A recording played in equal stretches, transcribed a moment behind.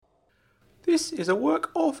This is a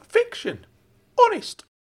work of fiction. Honest.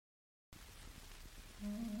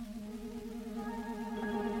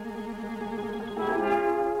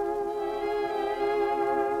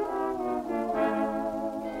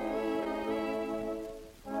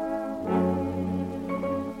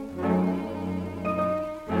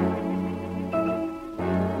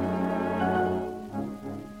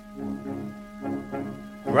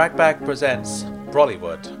 Ragbag presents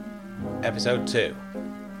Brollywood, Episode 2.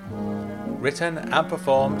 Written and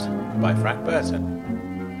performed by Frank Burton.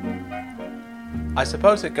 I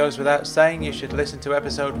suppose it goes without saying you should listen to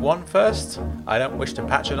Episode 1 first. I don't wish to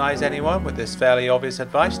patronise anyone with this fairly obvious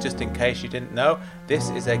advice, just in case you didn't know. This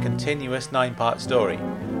is a continuous 9-part story.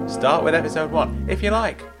 Start with Episode 1, if you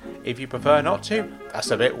like. If you prefer not to, that's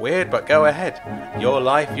a bit weird, but go ahead. Your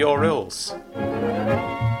life, your rules.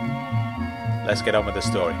 Let's get on with the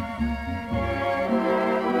story.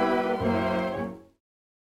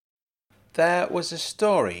 There was a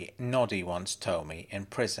story Noddy once told me in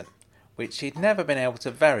prison, which he'd never been able to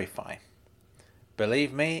verify.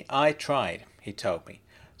 Believe me, I tried, he told me.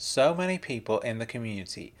 So many people in the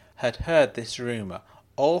community had heard this rumour,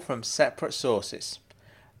 all from separate sources.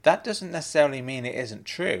 That doesn't necessarily mean it isn't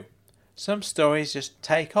true. Some stories just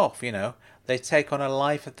take off, you know. They take on a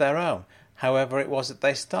life of their own, however it was that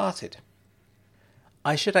they started.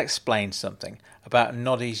 I should explain something about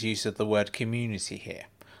Noddy's use of the word community here,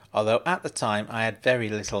 although at the time I had very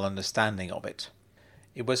little understanding of it.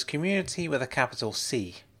 It was community with a capital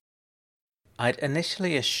C. I'd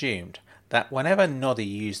initially assumed that whenever Noddy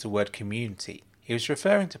used the word community, he was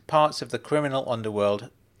referring to parts of the criminal underworld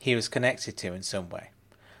he was connected to in some way.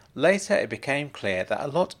 Later it became clear that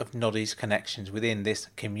a lot of Noddy's connections within this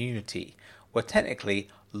community were technically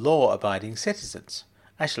law-abiding citizens.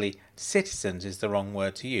 Actually, citizens is the wrong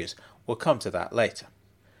word to use. We'll come to that later.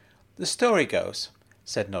 The story goes,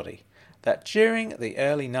 said Noddy, that during the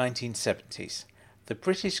early 1970s, the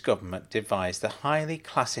British government devised a highly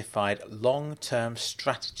classified long-term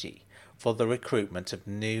strategy for the recruitment of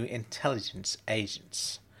new intelligence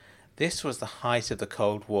agents. This was the height of the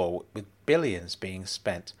Cold War, with billions being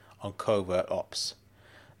spent on covert ops.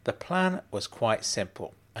 The plan was quite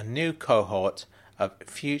simple. A new cohort of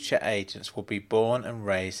future agents will be born and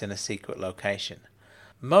raised in a secret location.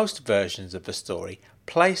 Most versions of the story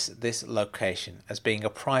place this location as being a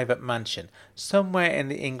private mansion somewhere in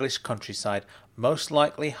the English countryside, most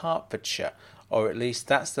likely Hertfordshire, or at least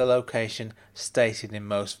that's the location stated in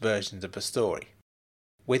most versions of the story.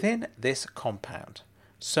 Within this compound,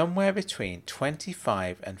 somewhere between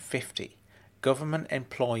 25 and 50 government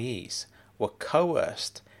employees were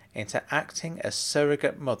coerced into acting as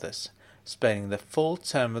surrogate mothers, spending the full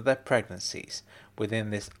term of their pregnancies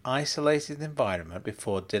within this isolated environment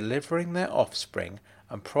before delivering their offspring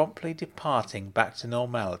and promptly departing back to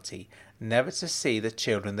normality, never to see the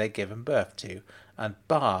children they'd given birth to, and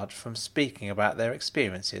barred from speaking about their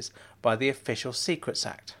experiences by the Official Secrets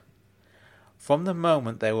Act. From the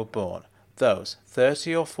moment they were born, those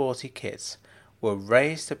 30 or 40 kids were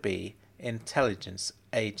raised to be intelligence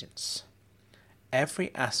agents.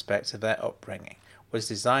 Every aspect of their upbringing was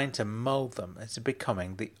designed to mould them into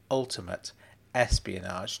becoming the ultimate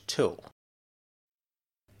espionage tool.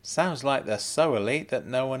 Sounds like they're so elite that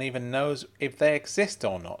no one even knows if they exist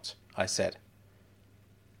or not, I said.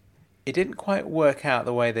 It didn't quite work out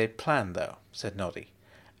the way they'd planned, though, said Noddy.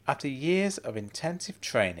 After years of intensive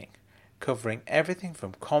training, covering everything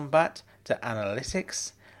from combat to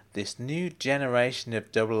analytics, this new generation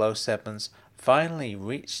of 007s finally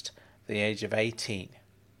reached the age of 18.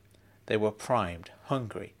 They were primed,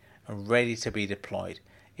 hungry, and ready to be deployed.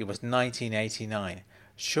 It was 1989.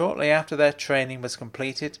 Shortly after their training was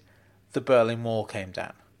completed, the Berlin Wall came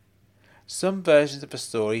down. Some versions of the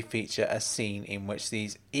story feature a scene in which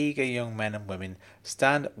these eager young men and women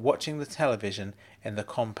stand watching the television in the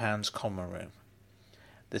compound's common room.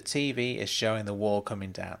 The TV is showing the wall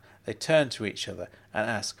coming down. They turn to each other and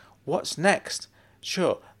ask, "What's next?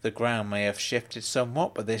 Sure, the ground may have shifted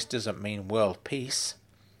somewhat, but this doesn't mean world peace.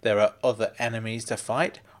 There are other enemies to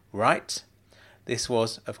fight, right?" This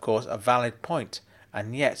was, of course, a valid point,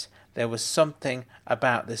 and yet there was something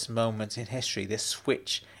about this moment in history, this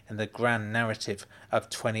switch in the grand narrative of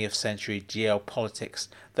 20th century geopolitics,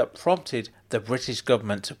 that prompted the British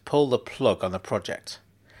government to pull the plug on the project.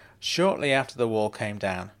 Shortly after the wall came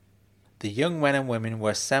down, the young men and women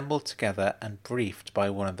were assembled together and briefed by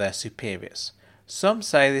one of their superiors. Some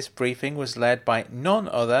say this briefing was led by none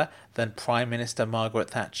other than Prime Minister Margaret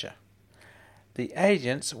Thatcher. The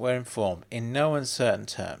agents were informed in no uncertain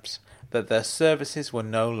terms that their services were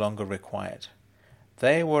no longer required.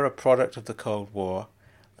 They were a product of the Cold War.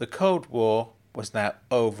 The Cold War was now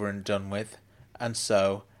over and done with, and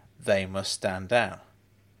so they must stand down.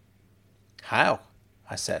 How?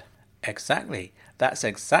 I said. Exactly. That's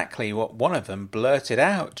exactly what one of them blurted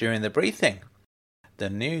out during the briefing. The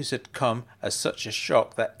news had come as such a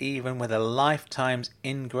shock that even with a lifetime's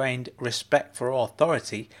ingrained respect for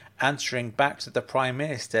authority, answering back to the Prime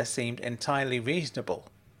Minister seemed entirely reasonable.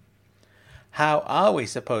 How are we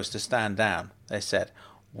supposed to stand down? They said.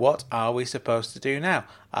 What are we supposed to do now?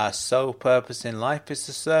 Our sole purpose in life is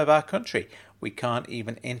to serve our country. We can't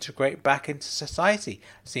even integrate back into society,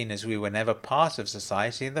 seeing as we were never part of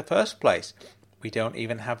society in the first place. We don't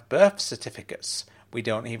even have birth certificates. We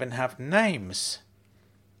don't even have names.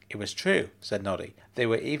 It was true, said Noddy. They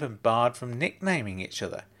were even barred from nicknaming each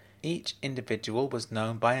other. Each individual was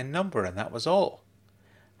known by a number, and that was all.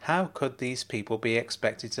 How could these people be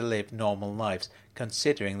expected to live normal lives,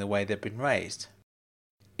 considering the way they'd been raised?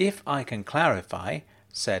 If I can clarify,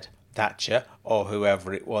 said Thatcher, or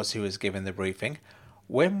whoever it was who was giving the briefing,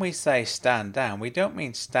 when we say stand down, we don't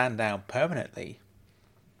mean stand down permanently.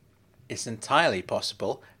 It's entirely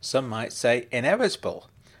possible, some might say inevitable,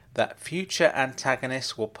 that future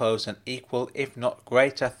antagonists will pose an equal, if not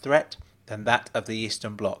greater, threat than that of the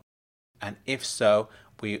Eastern Bloc. And if so,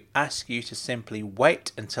 we ask you to simply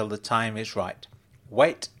wait until the time is right.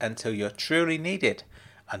 Wait until you're truly needed.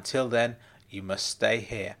 Until then, you must stay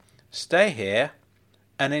here. Stay here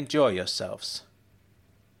and enjoy yourselves.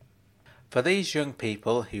 For these young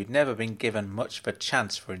people who'd never been given much of a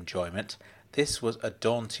chance for enjoyment, this was a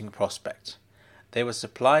daunting prospect. They were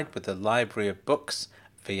supplied with a library of books,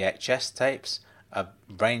 VHS tapes, a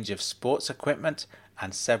range of sports equipment,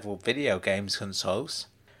 and several video games consoles.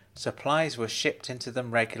 Supplies were shipped into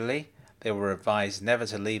them regularly. They were advised never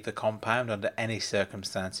to leave the compound under any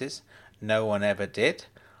circumstances. No one ever did,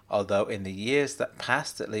 although in the years that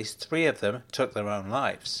passed at least 3 of them took their own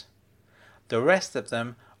lives. The rest of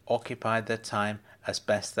them occupied their time as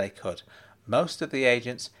best they could. Most of the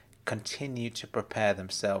agents continued to prepare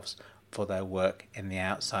themselves for their work in the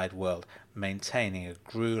outside world, maintaining a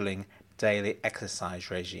grueling daily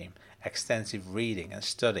exercise regime, extensive reading and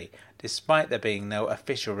study, despite there being no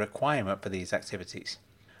official requirement for these activities.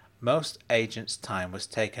 Most agents' time was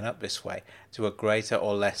taken up this way to a greater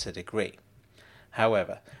or lesser degree.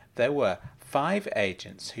 However, there were 5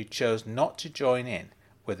 agents who chose not to join in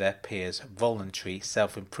with their peers' voluntary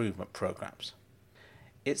self-improvement programs.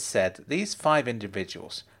 It's said that these 5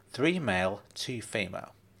 individuals, 3 male, 2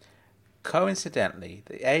 female. Coincidentally,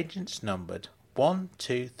 the agents numbered 1,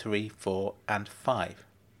 2, 3, 4, and 5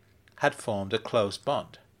 had formed a close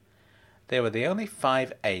bond. They were the only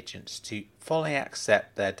 5 agents to fully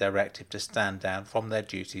accept their directive to stand down from their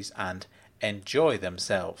duties and enjoy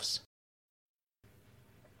themselves.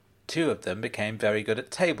 2 of them became very good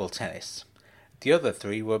at table tennis. The other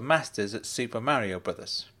 3 were masters at Super Mario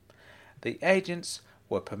Bros. The agents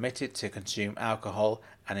were permitted to consume alcohol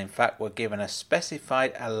and in fact were given a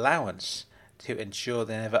specified allowance to ensure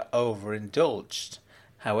they never overindulged.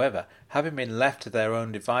 However, having been left to their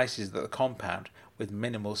own devices at the compound with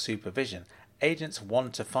minimal supervision, agents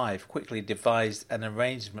 1 to 5 quickly devised an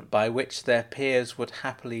arrangement by which their peers would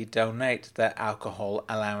happily donate their alcohol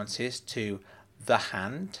allowances to the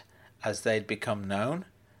Hand, as they'd become known,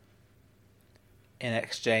 in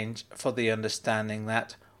exchange for the understanding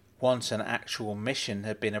that once an actual mission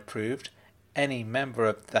had been approved, any member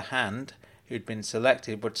of the Hand who'd been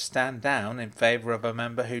selected would stand down in favour of a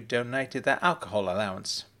member who donated their alcohol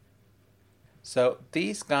allowance. So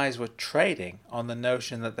these guys were trading on the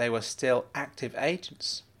notion that they were still active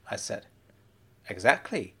agents, I said.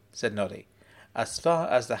 Exactly, said Noddy. As far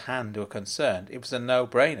as the Hand were concerned, it was a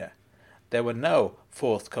no-brainer. There were no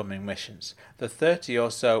forthcoming missions. The 30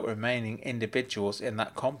 or so remaining individuals in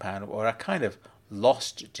that compound were a kind of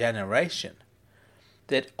lost generation.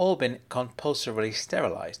 They'd all been compulsorily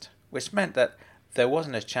sterilised, which meant that there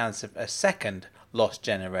wasn't a chance of a second lost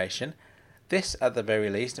generation. This, at the very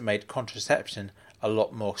least, made contraception a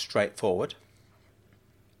lot more straightforward.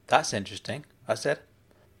 That's interesting, I said.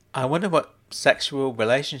 I wonder what sexual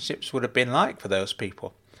relationships would have been like for those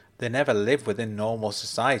people. They never lived within normal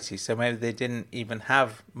society, so maybe they didn't even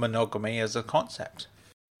have monogamy as a concept.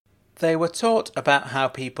 They were taught about how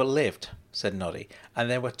people lived, said Noddy, and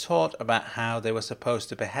they were taught about how they were supposed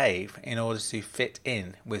to behave in order to fit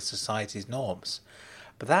in with society's norms.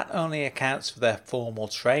 But that only accounts for their formal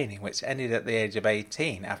training, which ended at the age of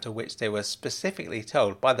 18, after which they were specifically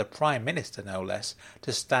told, by the Prime Minister no less,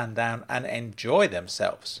 to stand down and enjoy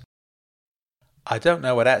themselves. I don't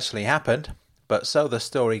know what actually happened, but so the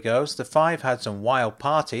story goes, the 5 had some wild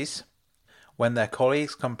parties. When their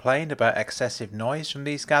colleagues complained about excessive noise from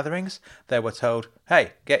these gatherings, they were told,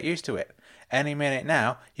 hey, get used to it. Any minute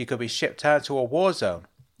now, you could be shipped out to a war zone.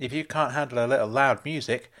 If you can't handle a little loud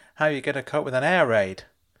music, how are you going to cope with an air raid?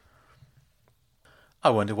 I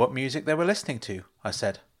wonder what music they were listening to, I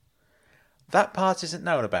said. That part isn't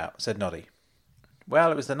known about, said Noddy.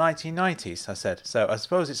 Well, it was the 1990s, I said, so I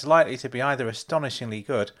suppose it's likely to be either astonishingly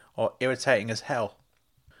good or irritating as hell.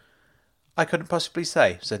 I couldn't possibly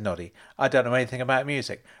say, said Noddy. I don't know anything about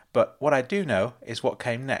music, but what I do know is what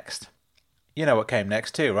came next. You know what came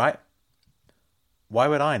next too, right? Why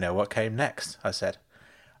would I know what came next? I said.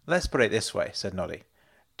 Let's put it this way, said Noddy.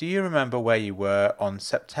 Do you remember where you were on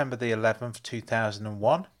September the 11th,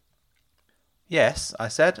 2001? Yes, I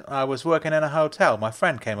said. I was working in a hotel. My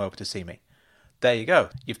friend came over to see me. There you go.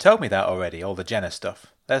 You've told me that already, all the Jenner stuff.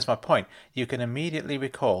 There's my point. You can immediately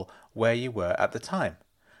recall where you were at the time.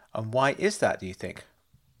 And why is that, do you think?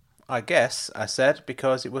 I guess, I said,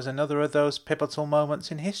 because it was another of those pivotal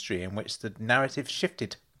moments in history in which the narrative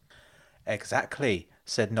shifted. Exactly,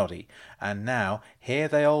 said Noddy, and now here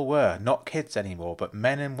they all were, not kids anymore, but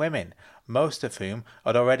men and women, most of whom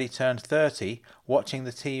had already turned 30, watching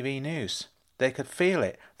the TV news. They could feel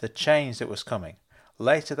it, the change that was coming.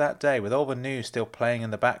 Later that day, with all the news still playing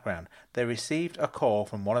in the background, they received a call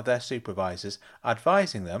from one of their supervisors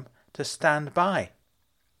advising them to stand by.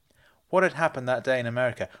 What had happened that day in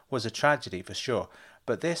America was a tragedy for sure,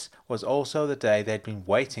 but this was also the day they'd been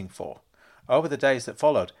waiting for. Over the days that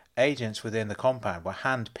followed, agents within the compound were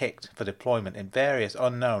hand-picked for deployment in various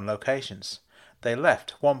unknown locations. They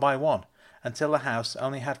left one by one, until the house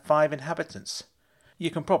only had 5 inhabitants.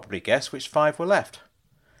 You can probably guess which 5 were left.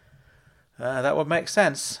 That would make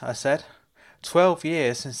sense, I said. 12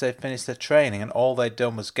 years since they'd finished their training and all they'd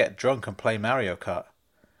done was get drunk and play Mario Kart.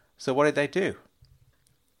 So what did they do?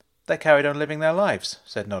 They carried on living their lives,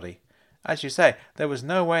 said Noddy. As you say, there was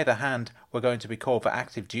no way the Hand were going to be called for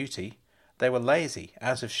active duty. They were lazy,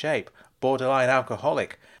 out of shape, borderline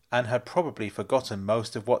alcoholic, and had probably forgotten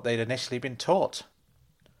most of what they'd initially been taught.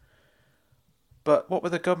 But what were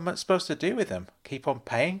the government supposed to do with them? Keep on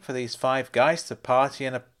paying for these 5 guys to party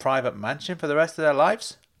in a private mansion for the rest of their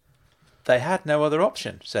lives? They had no other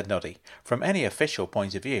option, said Noddy. From any official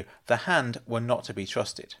point of view, the Hand were not to be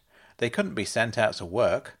trusted. They couldn't be sent out to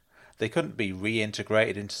work. They couldn't be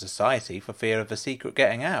reintegrated into society for fear of the secret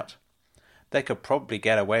getting out. They could probably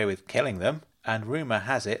get away with killing them, and rumour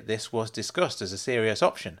has it this was discussed as a serious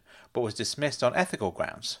option, but was dismissed on ethical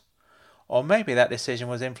grounds. Or maybe that decision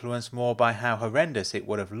was influenced more by how horrendous it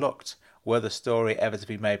would have looked were the story ever to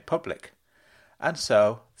be made public. And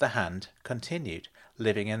so the Hand continued,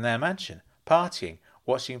 living in their mansion, partying,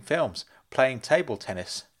 watching films, playing table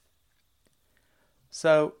tennis.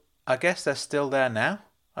 So, I guess they're still there now?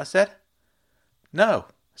 I said. No,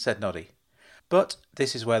 said Noddy. But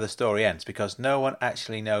this is where the story ends, because no one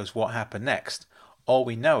actually knows what happened next. All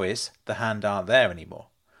we know is the Hand aren't there anymore.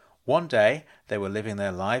 One day they were living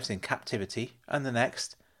their lives in captivity, and the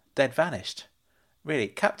next they'd vanished. Really,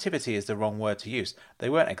 captivity is the wrong word to use. They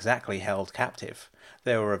weren't exactly held captive.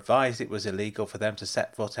 They were advised it was illegal for them to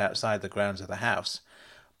set foot outside the grounds of the house.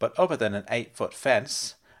 But other than an 8-foot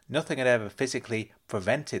fence, nothing had ever physically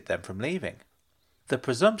prevented them from leaving. The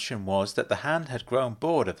presumption was that the Hand had grown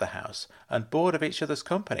bored of the house and bored of each other's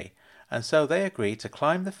company, and so they agreed to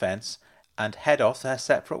climb the fence and head off their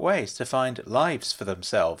separate ways to find lives for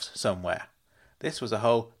themselves somewhere. This was a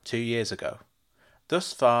whole 2 years ago.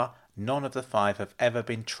 Thus far, none of the 5 have ever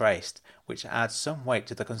been traced, which adds some weight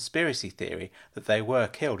to the conspiracy theory that they were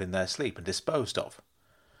killed in their sleep and disposed of.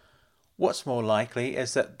 What's more likely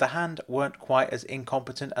is that the Hand weren't quite as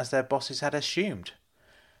incompetent as their bosses had assumed.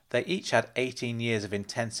 They each had 18 years of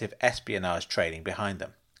intensive espionage training behind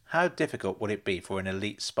them. How difficult would it be for an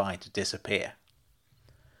elite spy to disappear?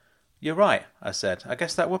 You're right, I said. I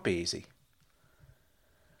guess that would be easy.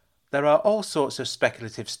 There are all sorts of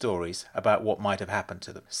speculative stories about what might have happened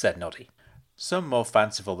to them, said Noddy. Some more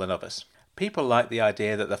fanciful than others. People like the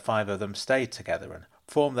idea that the 5 of them stayed together and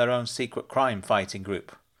formed their own secret crime-fighting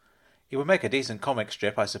group. It would make a decent comic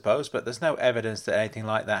strip, I suppose, but there's no evidence that anything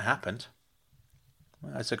like that happened.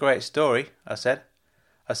 Well, it's a great story, I said.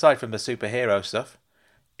 Aside from the superhero stuff,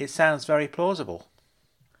 it sounds very plausible.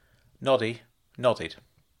 Noddy nodded.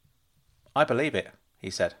 I believe it, he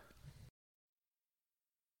said.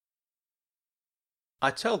 I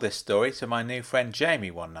told this story to my new friend Jamie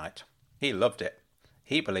one night. He loved it.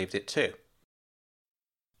 He believed it too.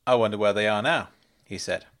 I wonder where they are now, he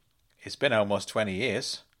said. It's been almost 20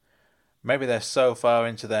 years. Maybe they're so far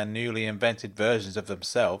into their newly invented versions of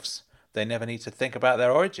themselves, they never need to think about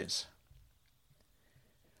their origins.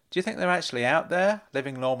 Do you think they're actually out there,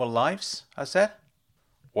 living normal lives? I said.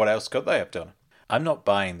 What else could they have done? I'm not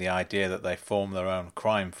buying the idea that they form their own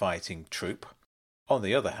crime-fighting troupe. On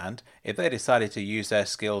the other hand, if they decided to use their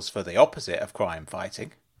skills for the opposite of crime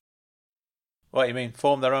fighting... What do you mean,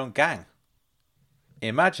 form their own gang?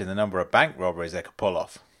 Imagine the number of bank robberies they could pull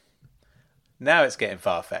off. Now it's getting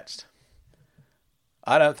far-fetched.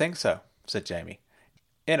 I don't think so, said Jamie.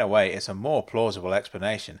 In a way, it's a more plausible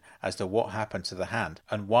explanation as to what happened to the hand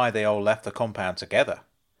and why they all left the compound together.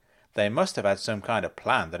 They must have had some kind of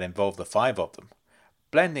plan that involved the 5 of them.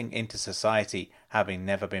 Blending into society, having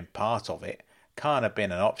never been part of it, can't have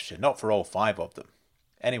been an option, not for all 5 of them.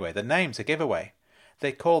 Anyway, the name's a giveaway.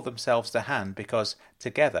 They called themselves the Hand because,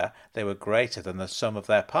 together, they were greater than the sum of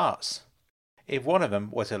their parts. If one of them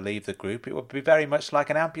were to leave the group, it would be very much like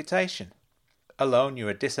an amputation. Alone, you're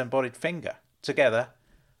a disembodied finger. Together,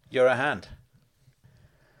 you're a hand.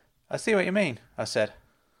 I see what you mean, I said.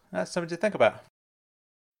 That's something to think about.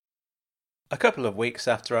 A couple of weeks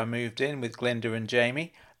after I moved in with Glinda and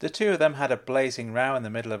Jamie, the 2 of them had a blazing row in the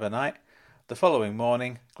middle of the night. The following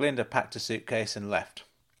morning, Glinda packed a suitcase and left.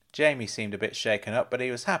 Jamie seemed a bit shaken up, but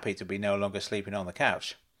he was happy to be no longer sleeping on the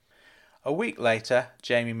couch. A week later,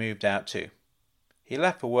 Jamie moved out too. He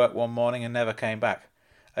left for work one morning and never came back.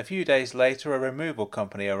 A few days later, a removal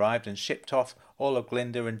company arrived and shipped off all of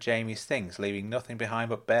Glinda and Jamie's things, leaving nothing behind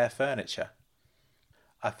but bare furniture.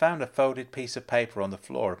 I found a folded piece of paper on the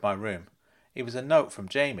floor of my room. It was a note from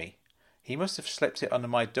Jamie. He must have slipped it under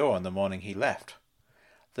my door on the morning he left.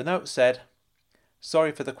 The note said,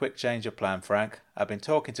 "Sorry for the quick change of plan, Frank. I've been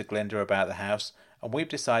talking to Glinda about the house, and we've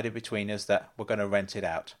decided between us that we're going to rent it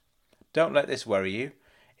out. Don't let this worry you.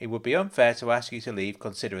 It would be unfair to ask you to leave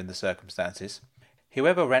considering the circumstances.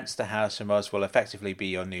 Whoever rents the house from us will effectively be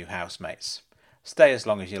your new housemates. Stay as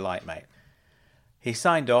long as you like, mate." He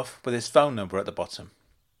signed off with his phone number at the bottom.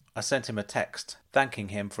 I sent him a text, thanking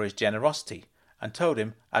him for his generosity, and told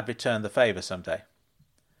him I'd return the favour someday.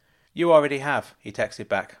 "You already have," he texted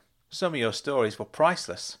back. "Some of your stories were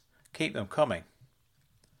priceless. Keep them coming."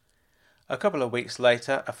 A couple of weeks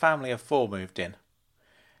later, a family of 4 moved in.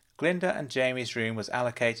 Glinda and Jamie's room was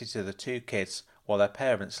allocated to the 2 kids while their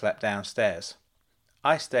parents slept downstairs.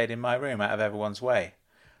 I stayed in my room out of everyone's way,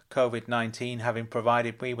 COVID-19 having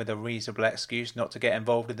provided me with a reasonable excuse not to get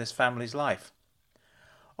involved in this family's life.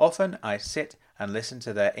 Often I sit and listen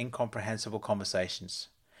to their incomprehensible conversations.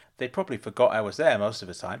 They probably forgot I was there most of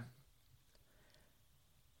the time.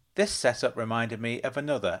 This setup reminded me of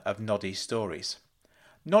another of Noddy's stories.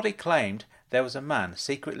 Noddy claimed there was a man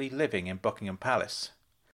secretly living in Buckingham Palace.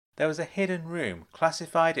 There was a hidden room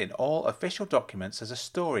classified in all official documents as a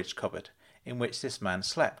storage cupboard in which this man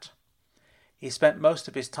slept. He spent most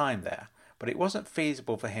of his time there, but it wasn't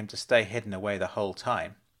feasible for him to stay hidden away the whole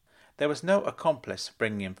time. There was no accomplice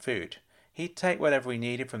bringing him food. He'd take whatever he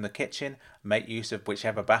needed from the kitchen, make use of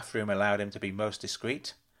whichever bathroom allowed him to be most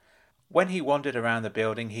discreet. When he wandered around the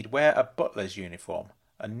building, he'd wear a butler's uniform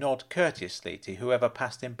and nod courteously to whoever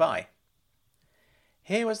passed him by.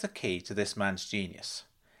 Here was the key to this man's genius.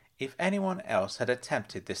 If anyone else had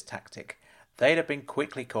attempted this tactic, they'd have been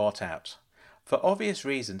quickly caught out. For obvious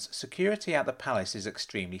reasons, security at the palace is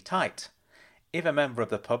extremely tight. If a member of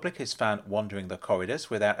the public is found wandering the corridors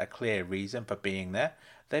without a clear reason for being there,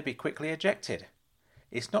 they'd be quickly ejected.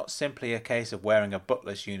 It's not simply a case of wearing a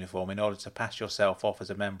butler's uniform in order to pass yourself off as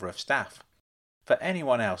a member of staff. For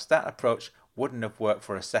anyone else, that approach wouldn't have worked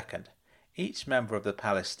for a second. Each member of the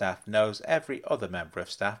palace staff knows every other member of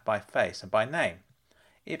staff by face and by name.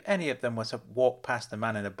 If any of them were to walk past the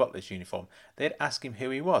man in a butler's uniform, they'd ask him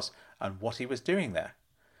who he was and what he was doing there.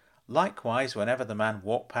 Likewise, whenever the man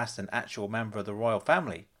walked past an actual member of the royal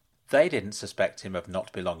family, they didn't suspect him of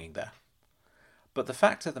not belonging there. But the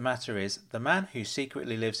fact of the matter is, the man who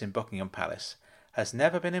secretly lives in Buckingham Palace has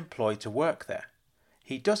never been employed to work there.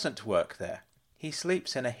 He doesn't work there. He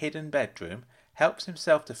sleeps in a hidden bedroom, helps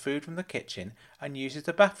himself to food from the kitchen, and uses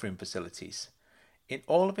the bathroom facilities. In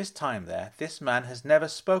all of his time there, this man has never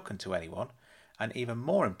spoken to anyone, and even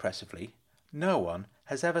more impressively, no one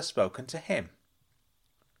has ever spoken to him.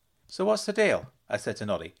 "So what's the deal?" I said to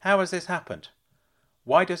Noddy. "How has this happened?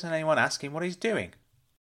 Why doesn't anyone ask him what he's doing?"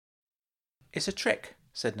 "It's a trick,"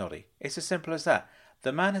 said Noddy. "It's as simple as that.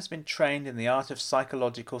 The man has been trained in the art of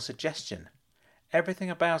psychological suggestion. Everything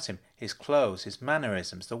about him, his clothes, his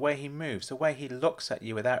mannerisms, the way he moves, the way he looks at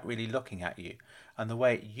you without really looking at you, and the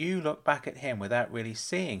way you look back at him without really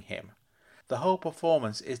seeing him. The whole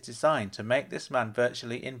performance is designed to make this man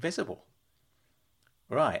virtually invisible."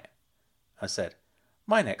 "Right," I said.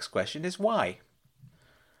 "My next question is why?"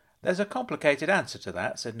 "There's a complicated answer to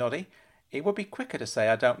that," said Noddy. "It would be quicker to say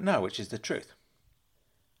I don't know, which is the truth."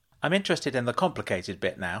 "I'm interested in the complicated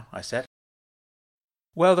bit now," I said.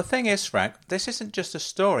 Well, the thing is, Frank, this isn't just a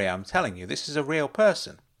story I'm telling you, this is a real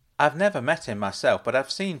person. I've never met him myself, but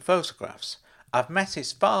I've seen photographs. I've met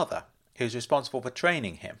his father, who's responsible for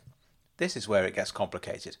training him. This is where it gets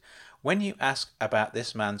complicated. When you ask about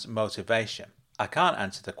this man's motivation, I can't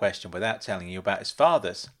answer the question without telling you about his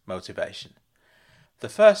father's motivation. The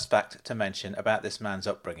first fact to mention about this man's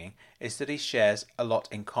upbringing is that he shares a lot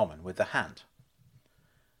in common with the Hand.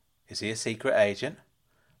 Is he a secret agent?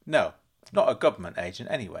 No, not a government agent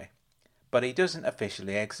anyway. But he doesn't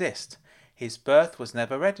officially exist. His birth was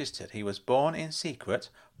never registered. He was born in secret,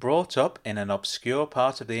 brought up in an obscure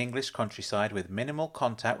part of the English countryside with minimal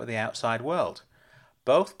contact with the outside world.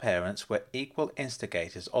 Both parents were equal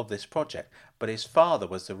instigators of this project, but his father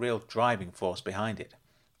was the real driving force behind it.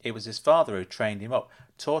 It was his father who trained him up,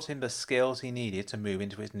 taught him the skills he needed to move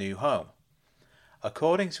into his new home.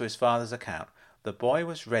 According to his father's account, the boy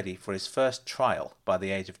was ready for his first trial by the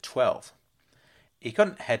age of 12. He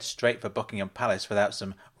couldn't head straight for Buckingham Palace without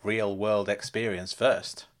some real-world experience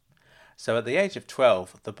first. So at the age of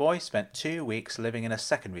 12, the boy spent 2 weeks living in a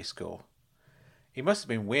secondary school. It must have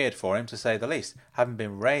been weird for him, to say the least, having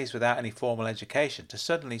been raised without any formal education, to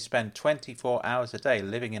suddenly spend 24 hours a day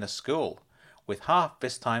living in a school, with half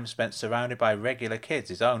this time spent surrounded by regular kids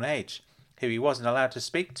his own age, who he wasn't allowed to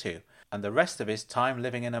speak to, and the rest of his time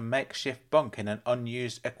living in a makeshift bunk in an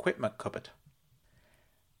unused equipment cupboard.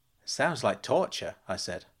 Sounds like torture, I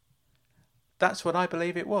said. That's what I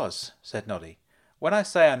believe it was, said Noddy. When I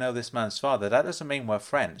say I know this man's father, that doesn't mean we're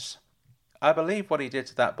friends. I believe what he did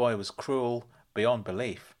to that boy was cruel beyond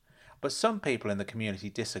belief, but some people in the community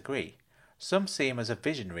disagree. Some see him as a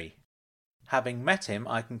visionary. Having met him,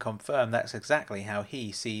 I can confirm that's exactly how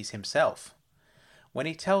he sees himself. When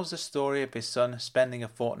he tells the story of his son spending a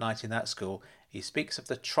fortnight in that school, he speaks of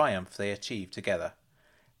the triumph they achieved together.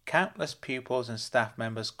 Countless pupils and staff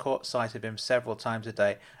members caught sight of him several times a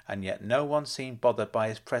day, and yet no one seemed bothered by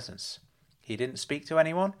his presence. He didn't speak to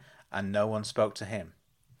anyone, and no one spoke to him.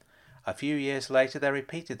 A few years later they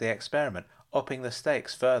repeated the experiment, upping the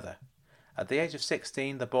stakes further. At the age of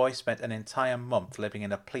 16, the boy spent an entire month living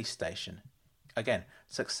in a police station. Again,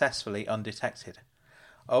 successfully undetected.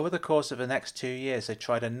 Over the course of the next 2 years, they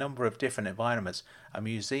tried a number of different environments, a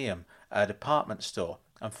museum, a department store,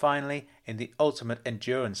 and finally, in the ultimate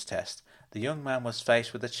endurance test, the young man was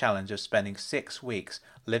faced with the challenge of spending 6 weeks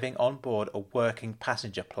living on board a working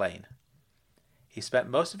passenger plane. He spent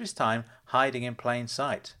most of his time hiding in plain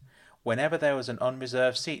sight. Whenever there was an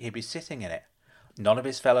unreserved seat, he'd be sitting in it. None of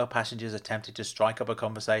his fellow passengers attempted to strike up a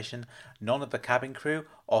conversation. None of the cabin crew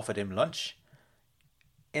offered him lunch.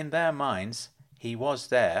 In their minds, he was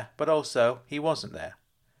there, but also he wasn't there.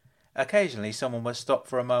 Occasionally someone would stop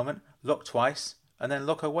for a moment, look twice, and then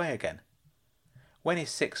look away again. When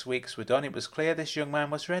his 6 weeks were done, it was clear this young man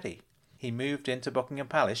was ready. He moved into Buckingham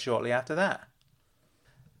Palace shortly after that.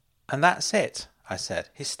 And that's it, I said.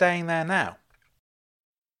 He's staying there now.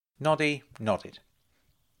 Noddy nodded.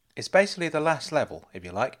 It's basically the last level, if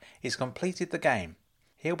you like. He's completed the game.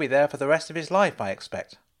 He'll be there for the rest of his life, I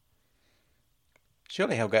expect.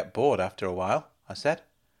 Surely he'll get bored after a while, I said.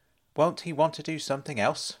 Won't he want to do something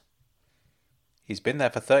else? He's been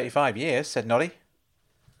there for 35 years, said Noddy.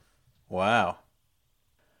 Wow.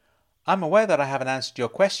 I'm aware that I haven't answered your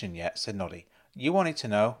question yet, said Noddy. You wanted to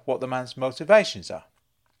know what the man's motivations are.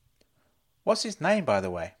 What's his name, by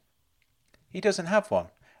the way? He doesn't have one.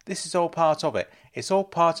 This is all part of it. It's all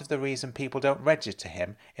part of the reason people don't register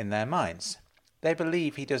him in their minds. They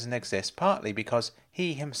believe he doesn't exist partly because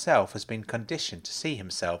he himself has been conditioned to see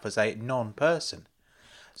himself as a non-person.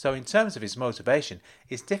 So in terms of his motivation,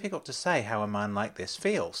 it's difficult to say how a man like this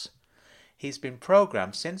feels. He's been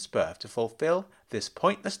programmed since birth to fulfill this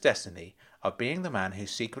pointless destiny of being the man who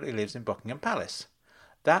secretly lives in Buckingham Palace.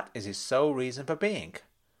 That is his sole reason for being.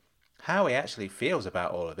 How he actually feels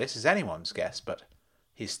about all of this is anyone's guess, but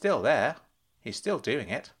he's still there. He's still doing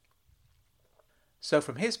it. So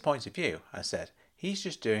from his point of view, I said, he's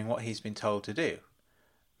just doing what he's been told to do.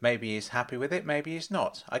 Maybe he's happy with it, maybe he's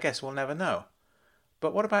not. I guess we'll never know.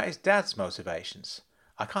 But what about his dad's motivations?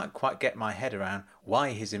 I can't quite get my head around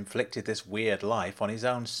why he's inflicted this weird life on his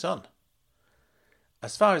own son.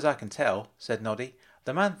 As far as I can tell, said Noddy,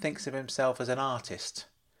 the man thinks of himself as an artist.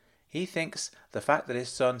 He thinks the fact that his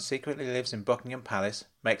son secretly lives in Buckingham Palace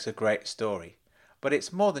makes a great story. But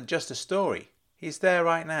it's more than just a story. He's there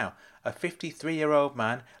right now, a 53-year-old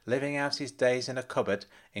man living out his days in a cupboard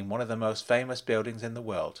in one of the most famous buildings in the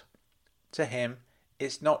world. To him,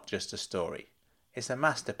 it's not just a story. It's a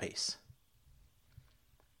masterpiece.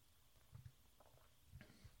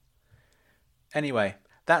 Anyway,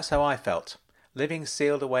 that's how I felt. living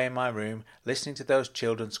sealed away in my room, listening to those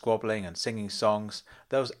children squabbling and singing songs,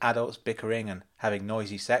 those adults bickering and having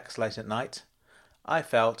noisy sex late at night, I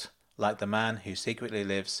felt like the man who secretly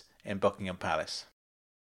lives in Buckingham Palace.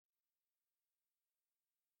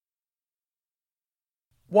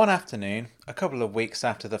 One afternoon, a couple of weeks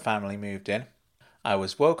after the family moved in, I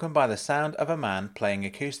was woken by the sound of a man playing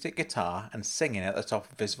acoustic guitar and singing at the top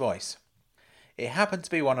of his voice. It happened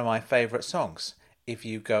to be one of my favourite songs, If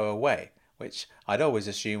You Go Away, which I'd always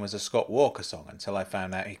assumed was a Scott Walker song until I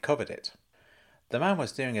found out he covered it. The man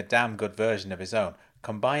was doing a damn good version of his own,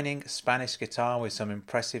 combining Spanish guitar with some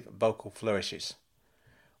impressive vocal flourishes.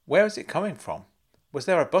 Where was it coming from? Was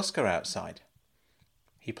there a busker outside?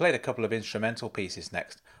 He played a couple of instrumental pieces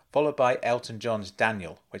next, followed by Elton John's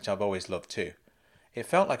Daniel, which I've always loved too. It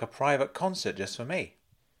felt like a private concert just for me.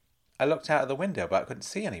 I looked out of the window, but I couldn't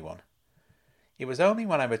see anyone. It was only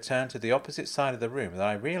when I returned to the opposite side of the room that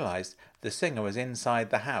I realised the singer was inside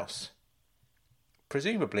the house.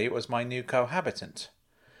 Presumably it was my new cohabitant.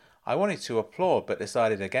 I wanted to applaud but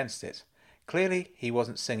decided against it. Clearly he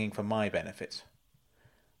wasn't singing for my benefit.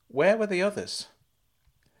 Where were the others?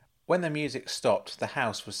 When the music stopped, the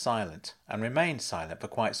house was silent, and remained silent for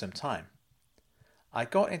quite some time. I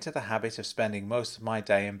got into the habit of spending most of my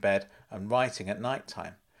day in bed and writing at night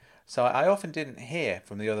time, so I often didn't hear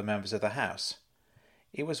from the other members of the house.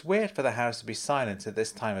 It was weird for the house to be silent at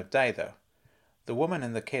this time of day, though. The woman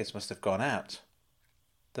and the kids must have gone out.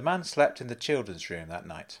 The man slept in the children's room that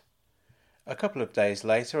night. A couple of days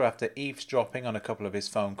later, after eavesdropping on a couple of his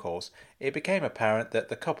phone calls, it became apparent that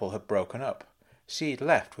the couple had broken up. She'd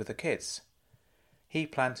left with the kids. He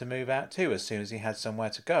planned to move out too as soon as he had somewhere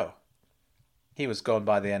to go. He was gone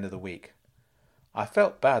by the end of the week. I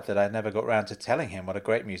felt bad that I never got round to telling him what a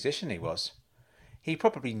great musician he was. He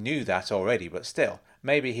probably knew that already, but still,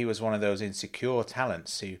 maybe he was one of those insecure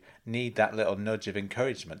talents who need that little nudge of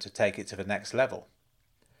encouragement to take it to the next level.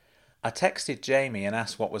 I texted Jamie and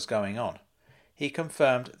asked what was going on. He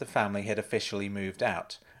confirmed the family had officially moved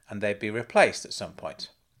out, and they'd be replaced at some point.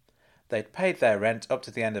 They'd paid their rent up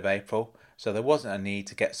to the end of April, so there wasn't a need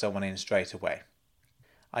to get someone in straight away.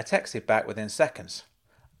 I texted back within seconds.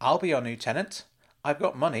 I'll be your new tenant. I've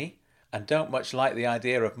got money, and don't much like the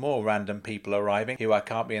idea of more random people arriving who I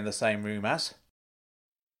can't be in the same room as.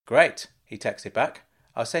 Great, he texted back.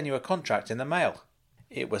 I'll send you a contract in the mail.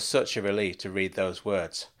 It was such a relief to read those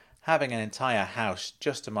words. Having an entire house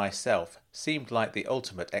just to myself seemed like the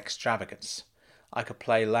ultimate extravagance. I could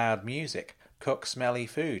play loud music, cook smelly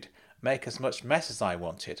food, make as much mess as I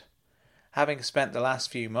wanted. Having spent the last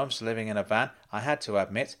few months living in a van, I had to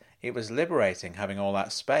admit it was liberating having all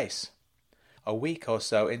that space. A week or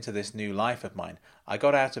so into this new life of mine, I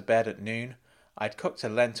got out of bed at noon. I'd cooked a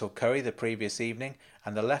lentil curry the previous evening,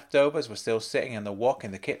 and the leftovers were still sitting in the wok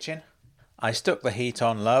in the kitchen. I stuck the heat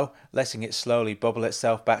on low, letting it slowly bubble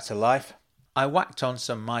itself back to life. I whacked on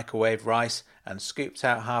some microwave rice and scooped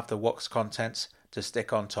out half the wok's contents to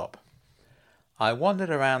stick on top. I wandered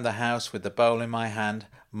around the house with the bowl in my hand,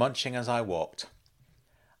 munching as I walked.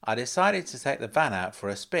 I decided to take the van out for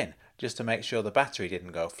a spin, just to make sure the battery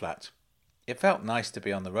didn't go flat. It felt nice to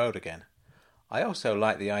be on the road again. I also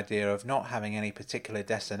liked the idea of not having any particular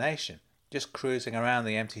destination, just cruising around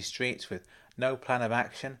the empty streets with no plan of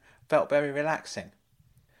action felt very relaxing.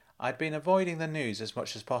 I'd been avoiding the news as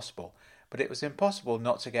much as possible, but it was impossible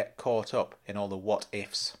not to get caught up in all the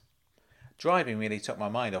what-ifs. Driving really took my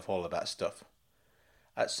mind off all of that stuff.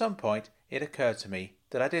 At some point, it occurred to me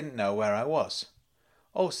that I didn't know where I was.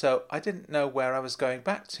 Also, I didn't know where I was going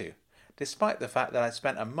back to. Despite the fact that I'd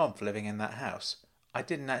spent a month living in that house, I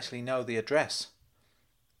didn't actually know the address.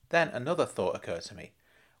 Then another thought occurred to me.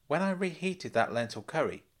 When I reheated that lentil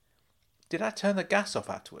curry, did I turn the gas off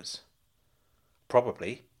afterwards?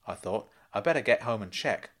 Probably, I thought. I better get home and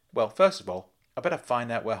check. Well, first of all, I better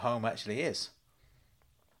find out where home actually is.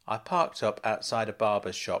 I parked up outside a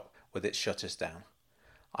barber's shop with its shutters down.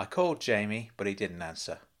 I called Jamie, but he didn't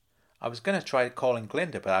answer. I was going to try calling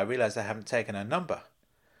Glinda, but I realised I haven't taken her number.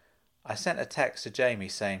 I sent a text to Jamie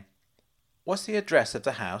saying, "What's the address of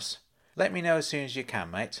the house? Let me know as soon as you can,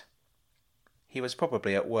 mate." He was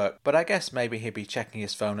probably at work, but I guess maybe he'd be checking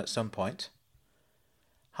his phone at some point.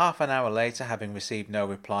 Half an hour later, having received no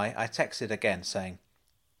reply, I texted again saying,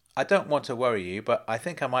 "I don't want to worry you, but I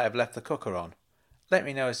think I might have left the cooker on. Let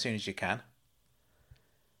me know as soon as you can."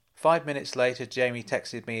 5 minutes later, Jamie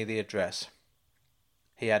texted me the address.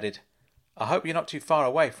 He added, "I hope you're not too far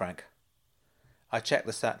away, Frank." I checked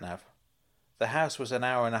the sat-nav. The house was an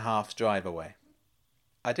hour and a half's drive away.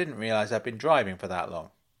 I didn't realise I'd been driving for that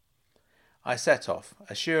long. I set off,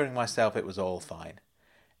 assuring myself it was all fine.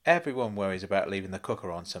 Everyone worries about leaving the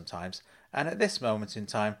cooker on sometimes, and at this moment in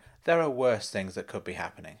time there are worse things that could be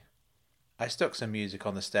happening. I stuck some music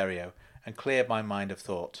on the stereo and cleared my mind of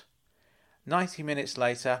thought. 90 minutes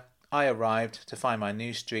later, I arrived to find my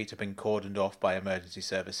new street had been cordoned off by emergency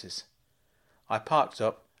services. I parked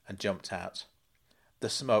up and jumped out. The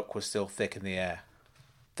smoke was still thick in the air.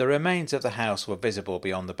 The remains of the house were visible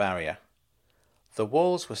beyond the barrier. The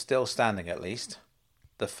walls were still standing at least.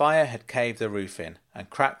 The fire had caved the roof in and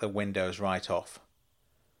cracked the windows right off.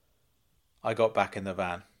 I got back in the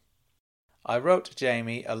van. I wrote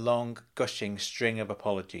Jamie a long, gushing string of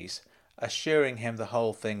apologies, assuring him the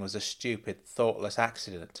whole thing was a stupid, thoughtless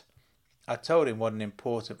accident. I told him what an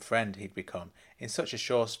important friend he'd become in such a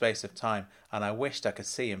short space of time, and I wished I could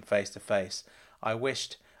see him face to face. I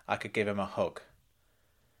wished I could give him a hug.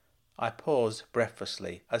 I paused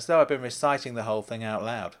breathlessly, as though I'd been reciting the whole thing out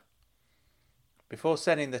loud. Before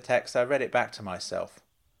sending the text, I read it back to myself.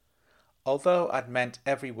 Although I'd meant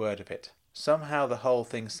every word of it, somehow the whole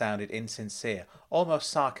thing sounded insincere, almost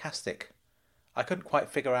sarcastic. I couldn't quite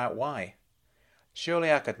figure out why.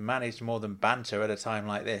 Surely I could manage more than banter at a time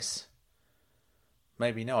like this.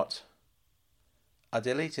 Maybe not. I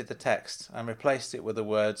deleted the text and replaced it with the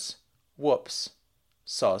words, "Whoops,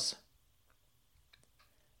 soz."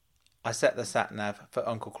 I set the sat-nav for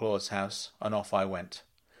Uncle Claude's house and off I went.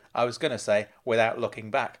 I was going to say, without looking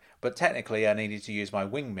back, but technically I needed to use my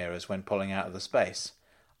wing mirrors when pulling out of the space.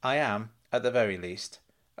 I am, at the very least,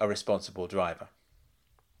 a responsible driver.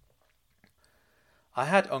 I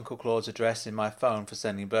had Uncle Claude's address in my phone for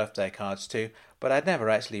sending birthday cards to, but I'd never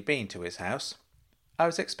actually been to his house. I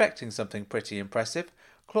was expecting something pretty impressive.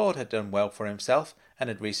 Claude had done well for himself and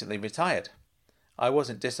had recently retired. I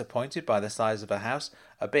wasn't disappointed by the size of the house,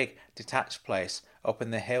 a big, detached place up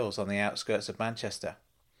in the hills on the outskirts of Manchester.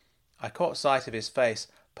 I caught sight of his face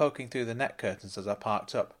poking through the net curtains as I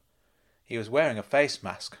parked up. He was wearing a face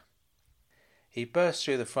mask. He burst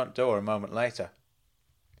through the front door a moment later.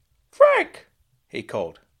 "Frank!" he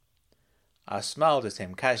called. I smiled at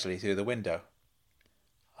him casually through the window.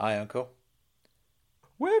 "Hi, Uncle."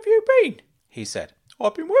 "Where have you been?" he said.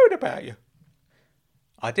 "I've been worried about you."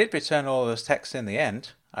 "I did return all those texts in the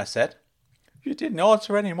end," I said. "You didn't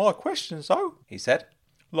answer any of my questions, though," he said.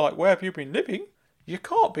 "Like, where have you been living? You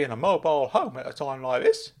can't be in a mobile home at a time like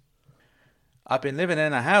this." "I've been living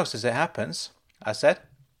in a house as it happens," I said.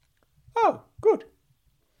 "Oh, good."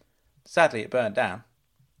 "Sadly, it burnt down."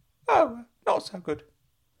 "Oh, not so good.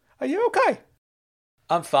 Are you okay?"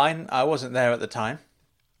 "I'm fine. I wasn't there at the time."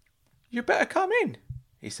 "You better come in,"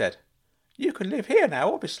 he said. "You can live here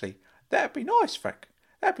now, obviously. That'd be nice, Frank.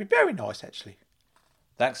 That'd be very nice, actually."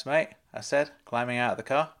 "Thanks, mate," I said, climbing out of the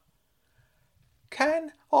car.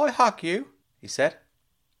 "Can I hug you?" he said.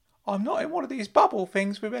 "I'm not in one of these bubble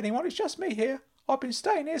things with anyone. It's just me here. I've been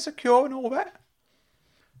staying here secure and all that."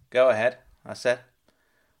 "Go ahead," I said.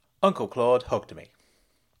 Uncle Claude hugged me.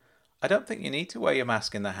 "I don't think you need to wear your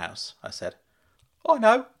mask in the house," I said. "I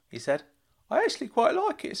know," he said. "I actually quite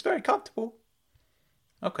like it. It's very comfortable."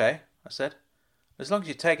 "Okay," I said. "As long as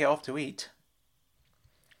you take it off to eat."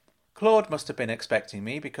 Claude must have been expecting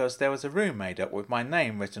me because there was a room made up with my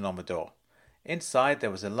name written on the door. Inside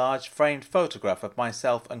there was a large framed photograph of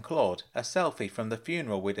myself and Claude, a selfie from the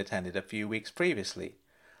funeral we'd attended a few weeks previously.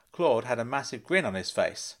 Claude had a massive grin on his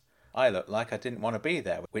face. I looked like I didn't want to be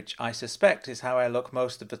there, which I suspect is how I look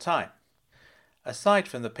most of the time. Aside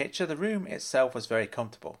from the picture, the room itself was very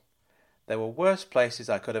comfortable. There were worse places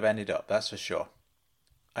I could have ended up, that's for sure.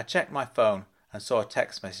 I checked my phone and saw a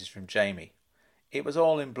text message from Jamie. It was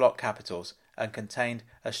all in block capitals and contained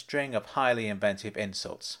a string of highly inventive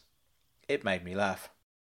insults. It made me laugh.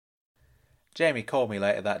 Jamie called me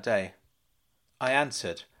later that day. I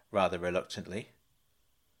answered, rather reluctantly.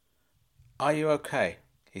 "Are you okay?"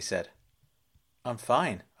 he said. "I'm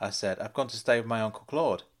fine," I said. "I've gone to stay with my Uncle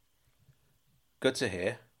Claude." "Good to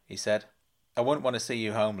hear," he said. "I wouldn't want to see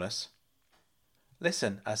you homeless."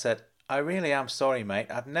 "Listen," I said, "I really am sorry,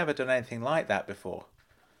 mate. I've never done anything like that before."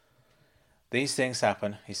 "These things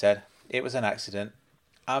happen," he said. "It was an accident.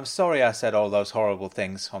 I'm sorry I said all those horrible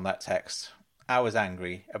things on that text. I was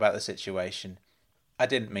angry about the situation. I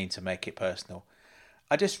didn't mean to make it personal.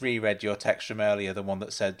 I just reread your text from earlier, the one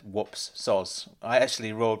that said, 'Whoops, soz.' I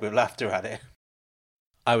actually roared with laughter at it."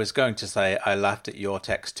 I was going to say I laughed at your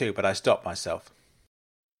text too, but I stopped myself.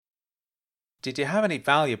 "Did you have any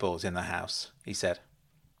valuables in the house?" he said.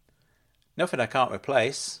 "Nothing I can't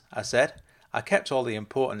replace," I said. "I kept all the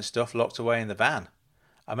important stuff locked away in the van.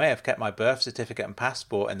 I may have kept my birth certificate and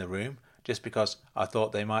passport in the room, just because I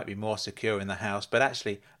thought they might be more secure in the house, but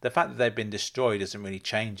actually, the fact that they've been destroyed doesn't really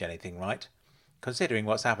change anything, right? Considering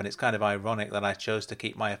what's happened, it's kind of ironic that I chose to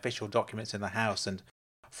keep my official documents in the house and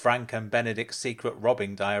Frank and Benedict's secret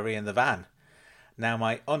robbing diary in the van. Now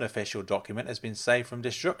my unofficial document has been saved from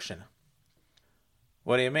destruction."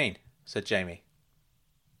 "What do you mean?" said Jamie.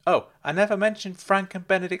 "Oh, I never mentioned Frank and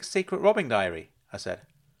Benedict's secret robbing diary," I said.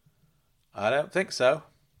 "I don't think so."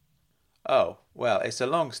 "Oh, well, it's a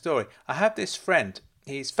long story. I have this friend.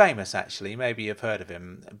 He's famous, actually. Maybe you've heard of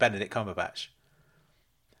him. Benedict Cumberbatch."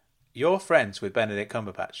 "You're friends with Benedict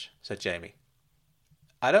Cumberbatch," said Jamie.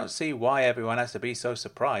 "I don't see why everyone has to be so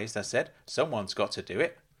surprised," I said. "Someone's got to do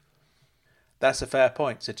it." "That's a fair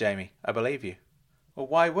point," said Jamie. "I believe you." "Well,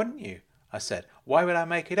 why wouldn't you?" I said. "Why would I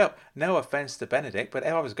make it up? No offence to Benedict, but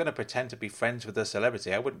if I was going to pretend to be friends with a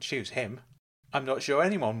celebrity, I wouldn't choose him. I'm not sure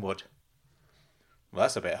anyone would." "Well,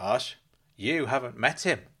 that's a bit harsh. You haven't met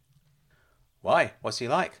him." "Why? What's he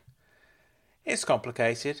like?" "It's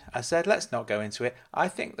complicated," I said. "Let's not go into it. I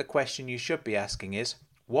think the question you should be asking is,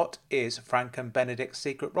 what is Frank and Benedict's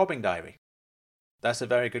secret robbing diary?" "That's a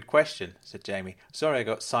very good question," said Jamie. "Sorry I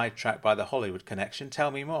got sidetracked by the Hollywood connection.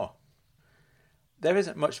 Tell me more." "There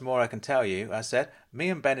isn't much more I can tell you," I said. "Me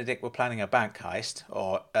and Benedict were planning a bank heist,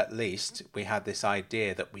 or at least we had this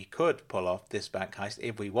idea that we could pull off this bank heist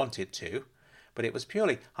if we wanted to, but it was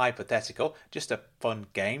purely hypothetical, just a fun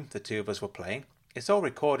game the two of us were playing. It's all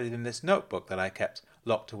recorded in this notebook that I kept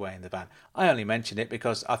locked away in the van. I only mentioned it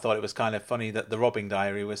because I thought it was kind of funny that the robbing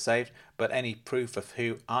diary was saved, but any proof of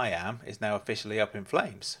who I am is now officially up in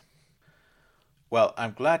flames." "Well,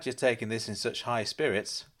 I'm glad you're taking this in such high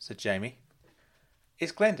spirits," said Jamie.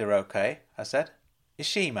 "Is Glinda okay?" I said. "Is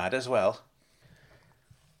she mad as well?"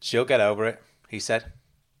 "She'll get over it," he said.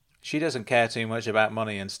 "She doesn't care too much about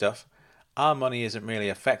money and stuff. Our money isn't really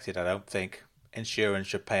affected, I don't think. Insurance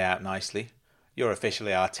should pay out nicely. You're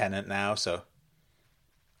officially our tenant now, so..."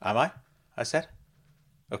 "Am I?" I said.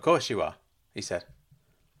 "Of course you are," he said.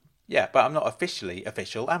 "Yeah, but I'm not officially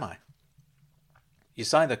official, am I?" "You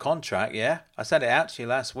signed the contract, yeah? I sent it out to you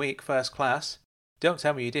last week, first class. Don't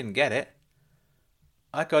tell me you didn't get it."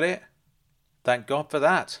 "I got it. Thank God for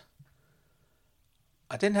that."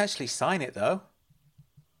 "I didn't actually sign it, though."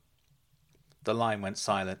 The line went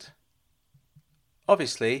silent.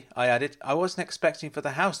 "Obviously," I added, "I wasn't expecting for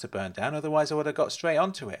the house to burn down, otherwise I would have got straight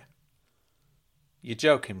onto it." "You're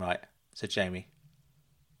joking, right?" said Jamie.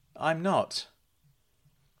 "I'm not."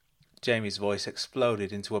 Jamie's voice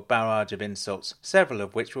exploded into a barrage of insults, several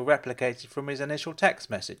of which were replicated from his initial text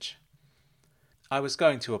message. I was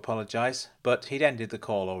going to apologise, but he'd ended the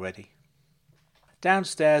call already.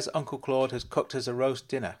 Downstairs, Uncle Claude had cooked us a roast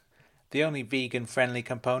dinner. The only vegan-friendly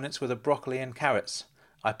components were the broccoli and carrots.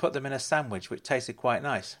 I put them in a sandwich, which tasted quite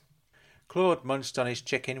nice. Claude munched on his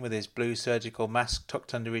chicken with his blue surgical mask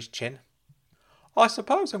tucked under his chin. "I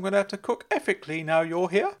suppose I'm going to have to cook ethically now you're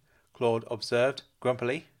here," Claude observed,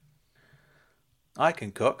 grumpily. "I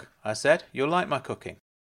can cook," I said. "You'll like my cooking."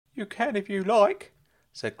 "You can if you like,"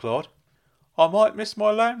 said Claude. "I might miss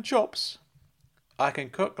my lamb chops." "I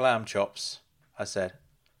can cook lamb chops," I said.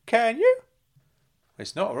 "Can you?"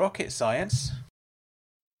 "It's not rocket science."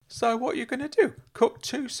 "So what are you going to do? Cook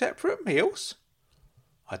 2 separate meals?"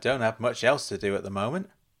 "I don't have much else to do at the moment."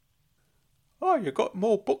 "Oh, you got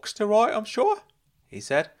more books to write, I'm sure," he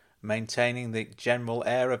said, maintaining the general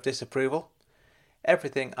air of disapproval.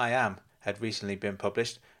 Everything I Am had recently been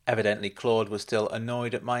published. Evidently Claude was still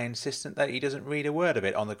annoyed at my insistence that he doesn't read a word of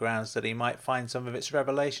it on the grounds that he might find some of its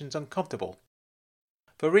revelations uncomfortable.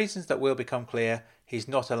 For reasons that will become clear, he's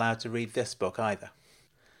not allowed to read this book either.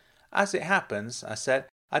 "As it happens," I said,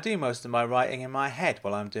 "I do most of my writing in my head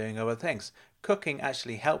while I'm doing other things. Cooking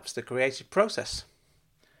actually helps the creative process."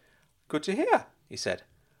 "Good to hear," he said.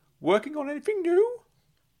 "Working on anything new?"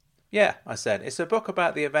 "Yeah," I said. "It's a book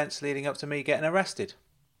about the events leading up to me getting arrested."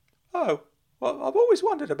 "Oh, well, I've always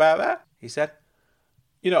wondered about that," he said.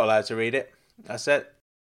 "You're not allowed to read it," I said.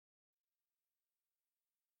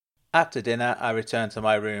 After dinner, I returned to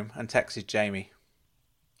my room and texted Jamie.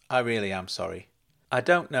 "I really am sorry. I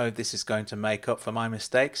don't know if this is going to make up for my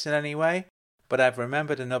mistakes in any way, but I've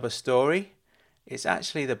remembered another story. It's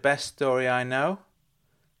actually the best story I know.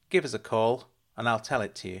 Give us a call and I'll tell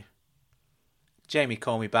it to you." Jamie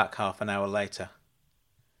called me back half an hour later.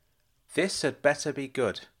 "This had better be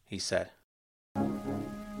good," he said.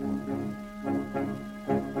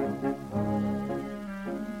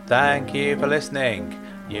 Thank you for listening.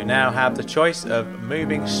 You now have the choice of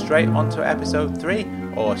moving straight onto episode 3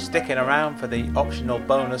 or sticking around for the optional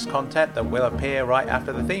bonus content that will appear right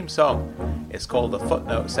after the theme song. It's called the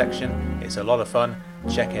footnote section. It's a lot of fun.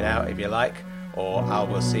 Check it out if you like, or I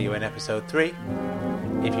will see you in episode 3.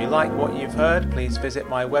 If you like what you've heard, please visit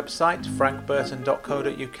my website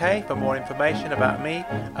frankburton.co.uk for more information about me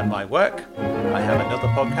and my work. I have another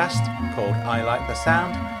podcast called I Like the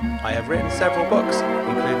Sound. I have written several books,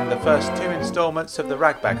 including the first 2 instalments of the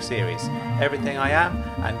Ragbag series, Everything I Am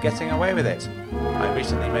and Getting Away With It. I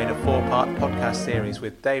recently made a 4-part podcast series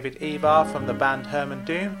with David Evar from the band Herman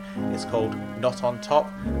Doom. It's called Not On Top,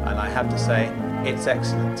 and I have to say, it's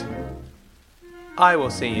excellent. I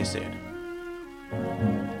will see you soon.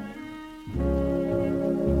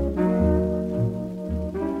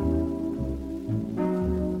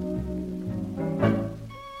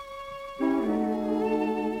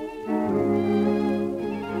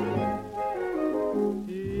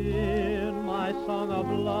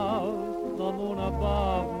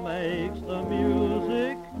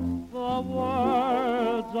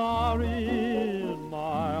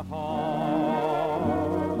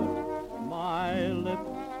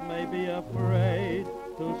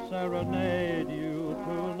 Serenade you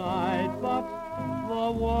tonight, but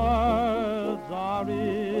the words are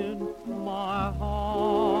in my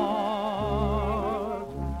heart.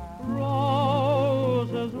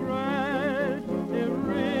 Roses red in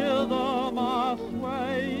rhythm are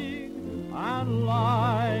swaying, and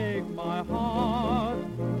like my heart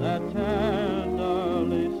they're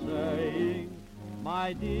tenderly saying,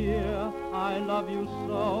 my dear, I love you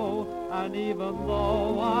so, and even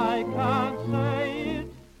though I can't say it,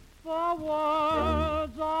 the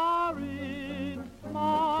words are in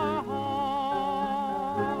my heart.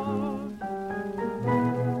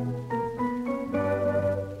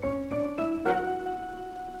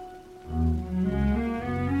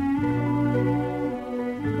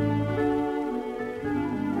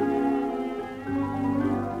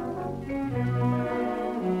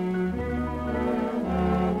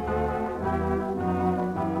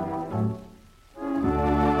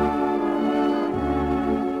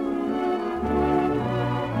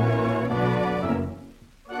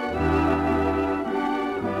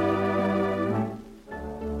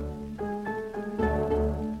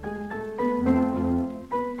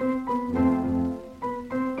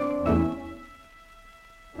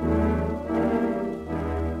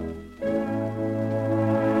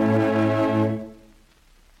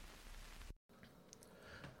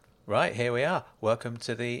 Right, here we are. Welcome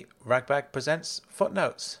to the Ragbag Presents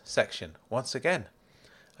Footnotes section once again.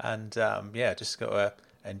 And just got to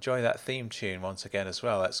enjoy that theme tune once again as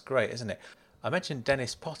well. That's great, isn't it? I mentioned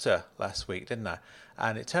Dennis Potter last week, didn't I?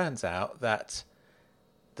 And it turns out that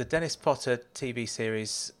the Dennis Potter TV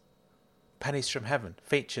series Pennies from Heaven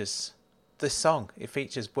features this song. It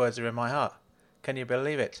features Words Are In My Heart. Can you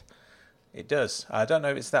believe it? It does. I don't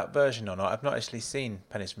know if it's that version or not. I've not actually seen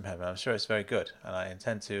Pennies from Heaven. I'm sure it's very good, and I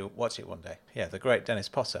intend to watch it one day. Yeah, the great Dennis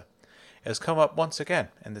Potter. It has come up once again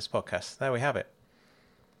in this podcast. There we have it.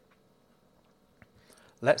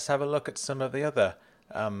 Let's have a look at some of the other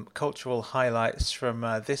cultural highlights from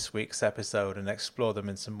this week's episode and explore them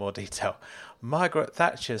in some more detail. Margaret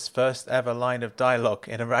Thatcher's first ever line of dialogue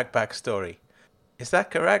in a Ragbag story. Is that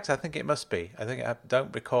correct? I think it must be. I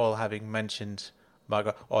don't recall having mentioned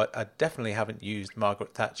Margaret, or I definitely haven't used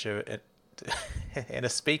Margaret Thatcher in a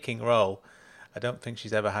speaking role. I don't think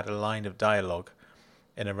she's ever had a line of dialogue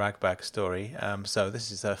in a Ragbag story. So this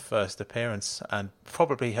is her first appearance, and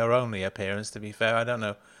probably her only appearance, to be fair. I don't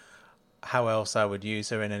know how else I would use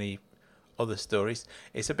her in any other stories.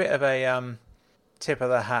 It's a bit of a tip of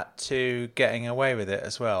the hat to Getting Away With It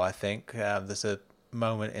as well, I think. There's a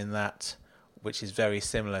moment in that which is very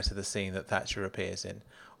similar to the scene that Thatcher appears in,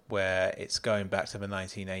 where it's going back to the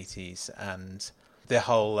 1980s and the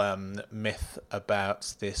whole myth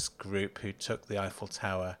about this group who took the Eiffel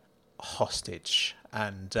Tower hostage.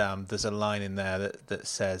 And there's a line in there that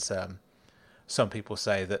says, some people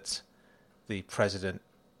say that the president,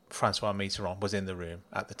 Francois Mitterrand, was in the room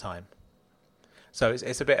at the time. So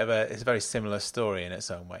it's a very similar story in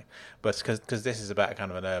its own way. But because this is about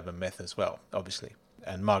kind of an urban myth as well, obviously.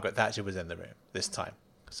 And Margaret Thatcher was in the room this time.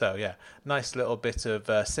 So, yeah, nice little bit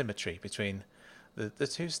of symmetry between the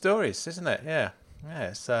two stories, isn't it? Yeah.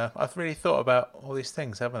 I've really thought about all these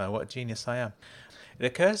things, haven't I? What a genius I am. It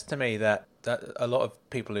occurs to me that a lot of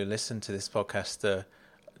people who listen to this podcast are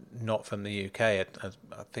not from the UK. I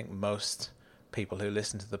think most people who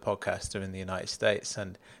listen to the podcast are in the United States.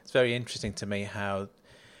 And it's very interesting to me how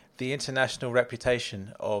the international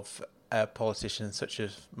reputation of politicians such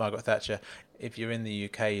as Margaret Thatcher, if you're in the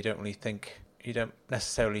UK, you don't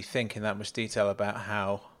necessarily think in that much detail about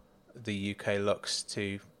how the UK looks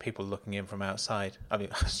to people looking in from outside. I mean,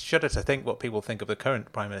 I shudder to think what people think of the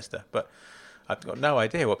current Prime Minister, but I've got no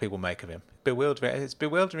idea what people make of him. It's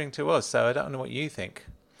bewildering to us, so I don't know what you think.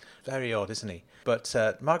 Very odd, isn't he? But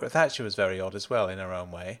Margaret Thatcher was very odd as well in her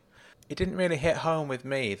own way. It didn't really hit home with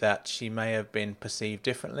me that she may have been perceived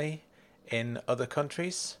differently in other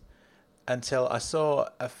countries until I saw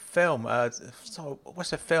a film.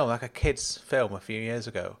 What's a film? Like a kid's film a few years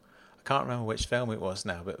ago. I can't remember which film it was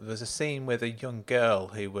now, but there was a scene with a young girl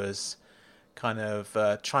who was kind of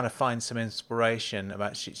trying to find some inspiration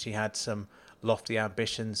about. She had some lofty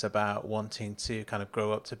ambitions about wanting to kind of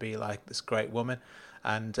grow up to be like this great woman,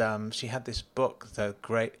 and she had this book, the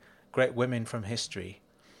Great Women from History,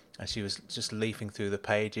 and she was just leafing through the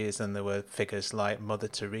pages, and there were figures like Mother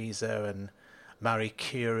Teresa and Marie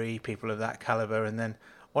Curie, people of that caliber, and then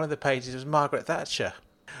one of the pages was Margaret Thatcher.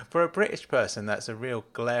 For a British person, that's a real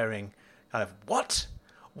glaring kind of, what?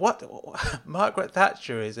 Margaret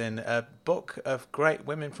Thatcher is in a book of great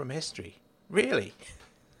women from history? Really?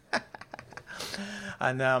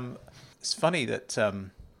 And it's funny that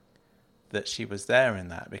that she was there in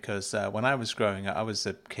that, because when I was growing up, I was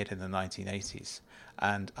a kid in the 1980s,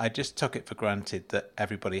 and I just took it for granted that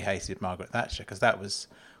everybody hated Margaret Thatcher, because that was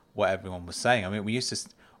what everyone was saying. I mean, we used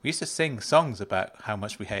to sing songs about how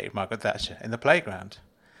much we hated Margaret Thatcher in the playground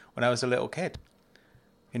when I was a little kid.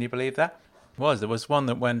 Can you believe that? There was one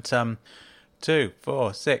that went 2,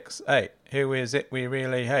 4, 6, 8. Who is it we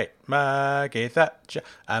really hate? Maggie Thatcher.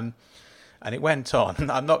 And it went on.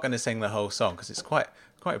 I'm not going to sing the whole song because it's quite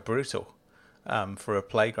brutal for a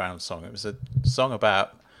playground song. It was a song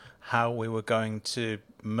about how we were going to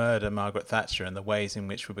murder Margaret Thatcher and the ways in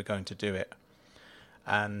which we were going to do it.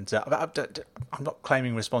 And I'm not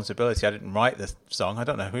claiming responsibility. I didn't write the song. I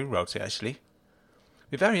don't know who wrote it, actually.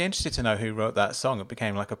 I'd be very interested to know who wrote that song. It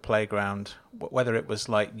became like a playground, whether it was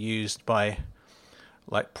like used by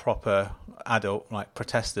like proper adult like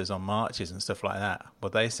protesters on marches and stuff like that. Were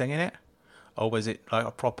they singing it? Or was it like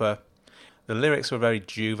a proper... The lyrics were very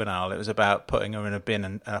juvenile. It was about putting her in a bin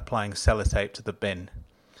and applying sellotape to the bin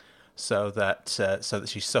so that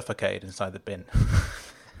she suffocated inside the bin.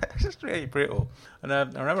 It's just really brutal. And I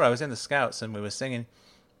remember I was in the Scouts and we were singing...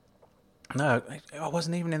 No, I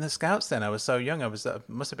wasn't even in the Scouts then. I was so young. I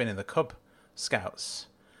must have been in the Cub Scouts.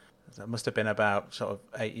 I must have been about sort of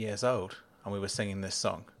 8 years old, and we were singing this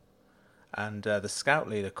song. And the Scout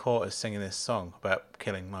leader caught us singing this song about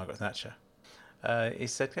killing Margaret Thatcher. He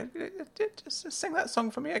said, just sing that song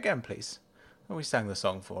for me again, please. And we sang the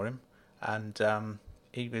song for him. And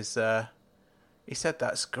he said,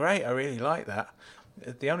 that's great, I really like that.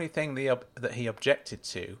 The only thing that he objected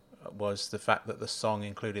to was the fact that the song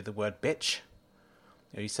included the word bitch.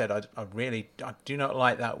 He said, I do not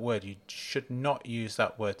like that word. You should not use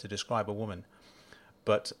that word to describe a woman.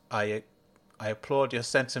 But I applaud your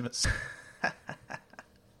sentiments.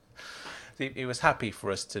 He was happy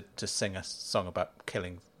for us to sing a song about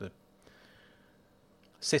killing the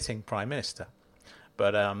sitting Prime Minister.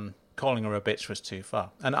 But calling her a bitch was too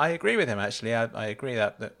far. And I agree with him, actually. I agree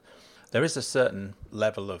that there is a certain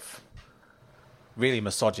level of really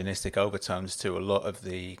misogynistic overtones to a lot of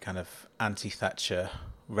the kind of anti-Thatcher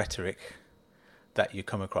rhetoric that you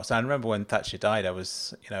come across. I remember when Thatcher died, I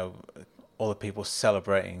was, all the people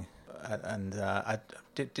celebrating, and I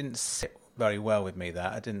didn't sit very well with me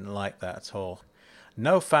that. I didn't like that at all.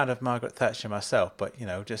 No fan of Margaret Thatcher myself, but,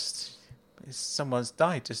 just someone's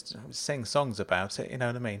died, just sing songs about it, you know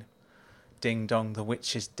what I mean? Ding dong, the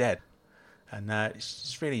witch is dead. And it's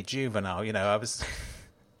just really juvenile, I was...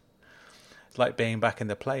 It's like being back in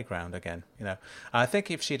the playground again, I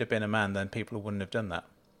think if she'd have been a man, then people wouldn't have done that.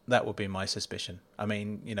 That would be my suspicion. I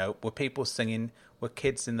mean, were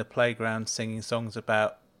kids in the playground singing songs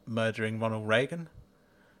about murdering Ronald Reagan,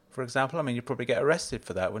 for example? I mean, you'd probably get arrested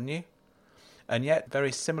for that, wouldn't you? And yet,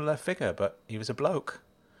 very similar figure, but he was a bloke.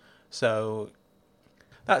 So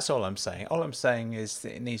that's all I'm saying. All I'm saying is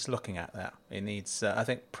that it needs looking at that. It needs, I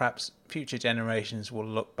think perhaps future generations will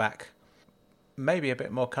look back maybe a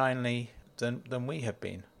bit more kindly than we have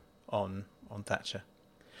been on Thatcher,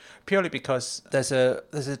 purely because there's a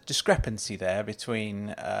discrepancy there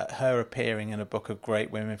between her appearing in a book of great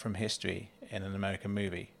women from history in an American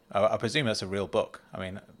movie. I presume that's a real book. I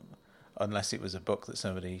mean, unless it was a book that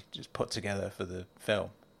somebody just put together for the film,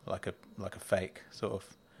 like a fake sort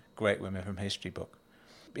of great women from history book.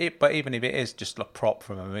 But even if it is just a prop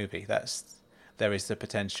from a movie, there is the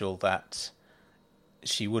potential that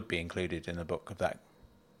she would be included in a book of that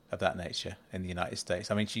nature in the United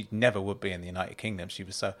States. I mean, she never would be in the United Kingdom. She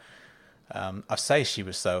was so... I say she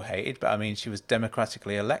was so hated, but I mean, she was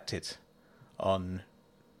democratically elected on...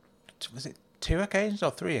 Was it 2 occasions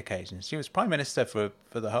or 3 occasions? She was Prime Minister for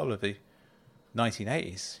the whole of the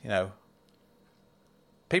 1980s,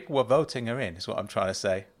 People were voting her in, is what I'm trying to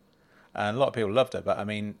say. And a lot of people loved her, but I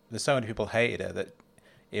mean, there's so many people hated her that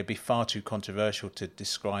it'd be far too controversial to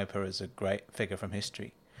describe her as a great figure from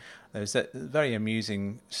history. There was a very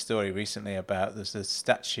amusing story recently about there's a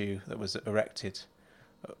statue that was erected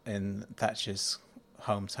in Thatcher's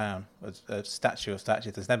hometown, a statue of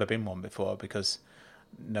Thatcher. There's never been one before because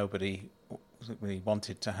nobody really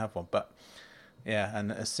wanted to have one. But yeah,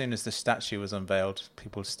 and as soon as the statue was unveiled,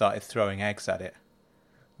 people started throwing eggs at it,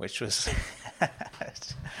 which was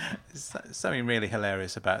something really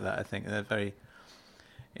hilarious about that. I think they're very.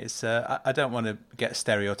 It's I don't want to get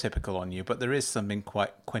stereotypical on you, but there is something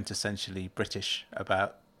quite quintessentially British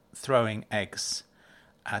about throwing eggs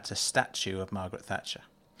at a statue of Margaret Thatcher.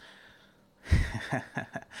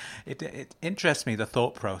 It interests me, the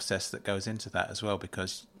thought process that goes into that as well,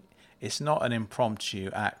 because it's not an impromptu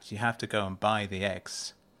act. You have to go and buy the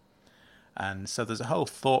eggs. And so there's a whole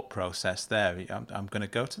thought process there. I'm going to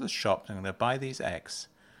go to the shop, I'm going to buy these eggs,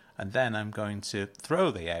 and then I'm going to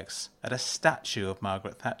throw the eggs at a statue of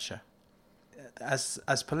Margaret Thatcher. As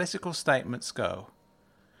political statements go,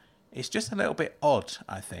 it's just a little bit odd,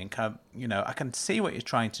 I think. I can see what you're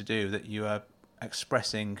trying to do, that you are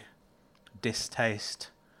expressing distaste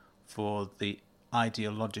for the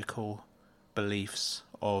ideological beliefs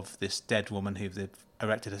of this dead woman who they've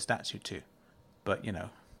erected a statue to. But,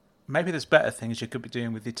 maybe there's better things you could be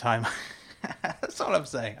doing with your time. That's all I'm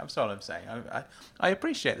saying. I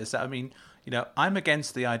appreciate this. I mean, I'm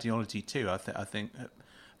against the ideology too. I think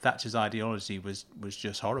Thatcher's ideology was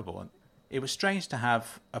just horrible. It was strange to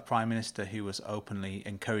have a prime minister who was openly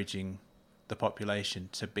encouraging the population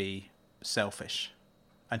to be selfish.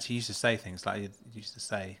 And she used to say things like,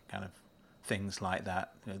 things like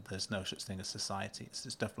that. There's no such thing as society. It's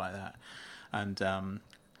stuff like that. And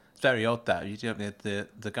it's very odd that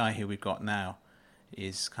the guy who we've got now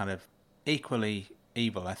is kind of equally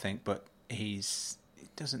evil, I think, but he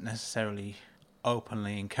doesn't necessarily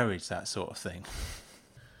openly encourage that sort of thing.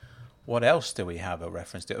 What else do we have a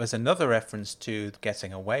reference to? There's another reference to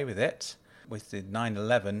getting away with it. With the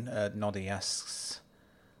 9/11, Noddy asks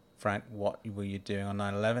Frank, what were you doing on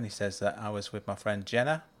 9/11? He says that I was with my friend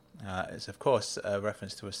Jenna. It's, of course, a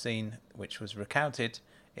reference to a scene which was recounted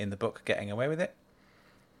in the book Getting Away with It.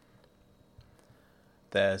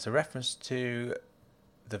 There's a reference to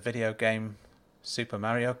the video game Super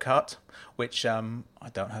Mario Kart, which I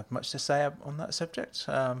don't have much to say on that subject.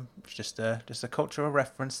 Just a cultural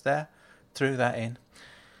reference there. Threw that in.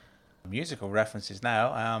 Musical references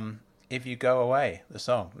now. If You Go Away, the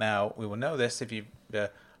song. Now, we will know this if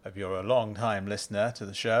you're a long-time listener to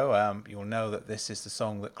the show. You'll know that this is the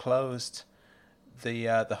song that closed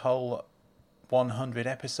the whole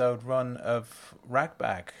 100-episode run of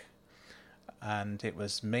Ragbag. And it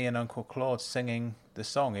was me and Uncle Claude singing the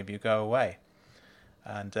song, If You Go Away.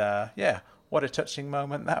 And, what a touching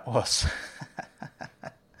moment that was.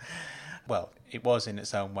 Well, it was in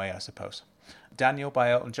its own way, I suppose. Daniel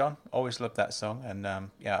by Elton John, always loved that song. And,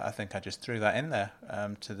 I think I just threw that in there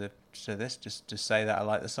to this, just to say that I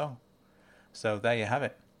like the song. So there you have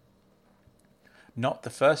it. Not the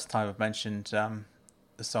first time I've mentioned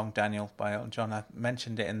the song Daniel by Elton John. I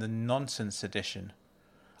mentioned it in the Nonsense edition.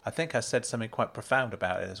 I think I said something quite profound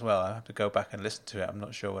about it as well. I have to go back and listen to it. I'm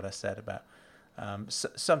not sure what I said about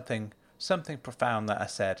something profound that I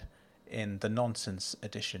said in the Nonsense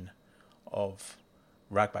edition of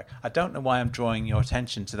Ragbag. I don't know why I'm drawing your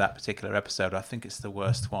attention to that particular episode. I think it's the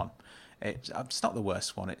worst one. It's not the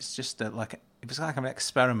worst one. It's just it was like an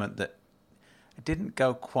experiment that it didn't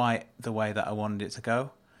go quite the way that I wanted it to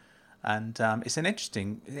go. And it's an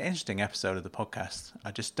interesting episode of the podcast. I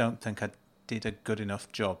just don't think I did a good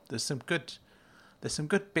enough job. There's some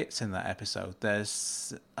good bits in that episode.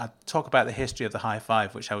 I talk about the history of the high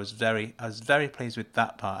five, which I was very pleased with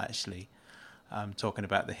that part actually. Talking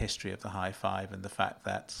about the history of the high five and the fact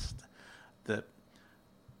that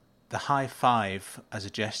the high five as a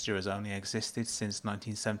gesture has only existed since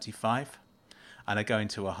 1975, and I go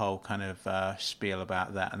into a whole kind of spiel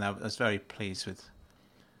about that. And I was very pleased with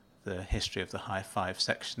the history of the high five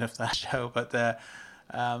section of that show, but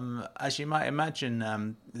as you might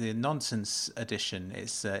imagine, the Nonsense edition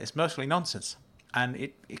it's mostly nonsense, and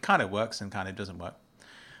it kind of works and kind of doesn't work.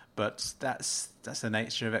 But that's the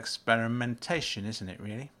nature of experimentation, isn't it?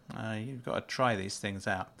 Really, you've got to try these things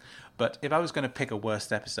out. But if I was going to pick a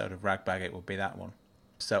worst episode of Ragbag, it would be that one.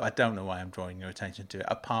 So I don't know why I'm drawing your attention to it,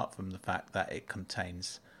 apart from the fact that it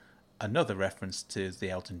contains another reference to the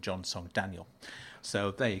Elton John song Daniel.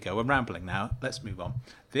 So there you go. We're rambling now. Let's move on.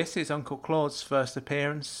 This is Uncle Claude's first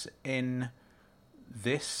appearance in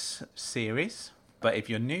this series. But if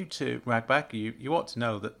you're new to Ragbag, you ought to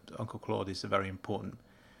know that Uncle Claude is a very important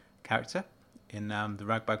character in the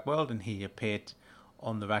Ragbag world, and he appeared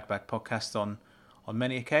on the Ragbag podcast on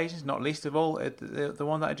many occasions, not least of all the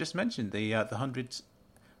one that I just mentioned, the 100th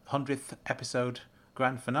episode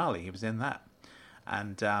grand finale. He was in that.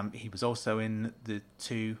 And he was also in the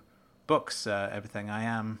 2 books, Everything I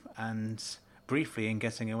Am, and briefly in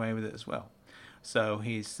Getting Away with It as well. So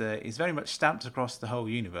he's very much stamped across the whole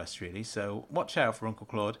universe, really. So watch out for Uncle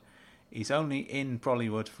Claude. He's only in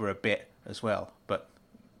Prollywood for a bit as well, but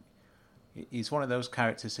he's one of those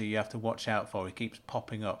characters who you have to watch out for. He keeps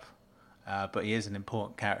popping up, but he is an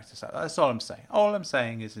important character. So that's all I'm saying. All I'm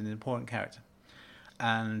saying is an important character.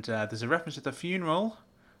 And there's a reference to the funeral.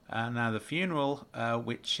 Now the funeral,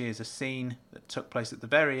 which is a scene that took place at the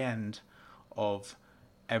very end of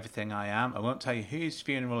Everything I Am. I won't tell you whose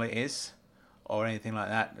funeral it is or anything like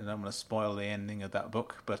that. I don't want to spoil the ending of that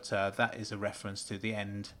book, but that is a reference to the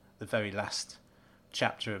end, the very last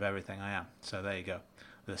chapter of Everything I Am. So there you go.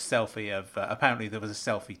 The selfie of... apparently there was a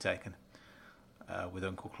selfie taken with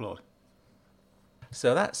Uncle Claude.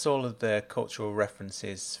 So that's all of the cultural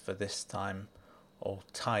references for this time all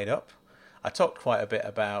tied up. I talked quite a bit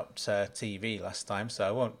about TV last time, so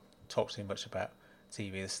I won't talk too much about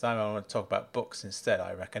TV this time. I want to talk about books instead,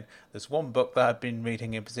 I reckon. There's one book that I've been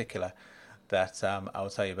reading in particular that I'll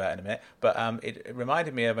tell you about in a minute. But it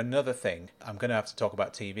reminded me of another thing. I'm going to have to talk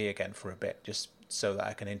about TV again for a bit, just so that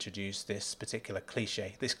I can introduce this particular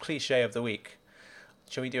cliche, this cliche of the week.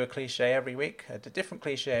 Shall we do a cliche every week? A different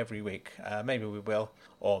cliche every week? Maybe we will.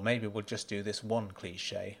 Or maybe we'll just do this one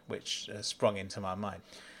cliche, which sprung into my mind.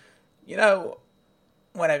 You know,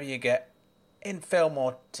 whenever you get, in film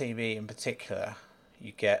or TV in particular,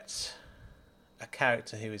 you get a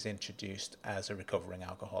character who is introduced as a recovering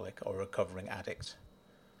alcoholic or a recovering addict.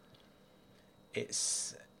 It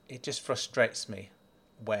just frustrates me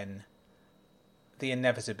when the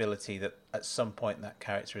inevitability that at some point that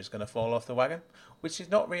character is going to fall off the wagon, which is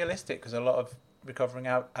not realistic because a lot of recovering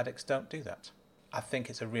addicts don't do that. I think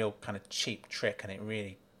it's a real kind of cheap trick, and it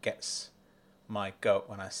really gets my goat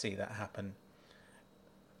when I see that happen.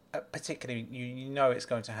 Particularly, you know it's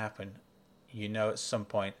going to happen. You know at some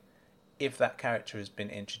point, if that character has been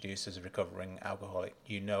introduced as a recovering alcoholic,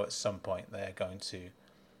 you know at some point they're going to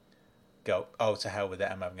go, oh, to hell with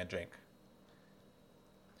it, I'm having a drink.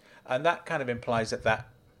 And that kind of implies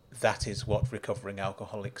that is what recovering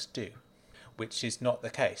alcoholics do, which is not the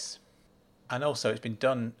case. And also, it's been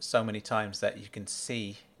done so many times that you can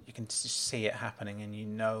see it happening, and you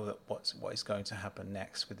know that what is going to happen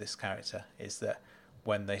next with this character is that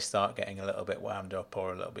when they start getting a little bit wound up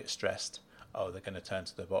or a little bit stressed, oh, they're going to turn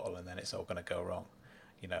to the bottle, and then it's all going to go wrong,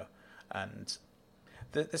 you know. And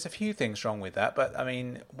there's a few things wrong with that, but I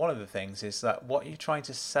mean, one of the things is that what are you trying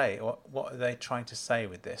to say? What are they trying to say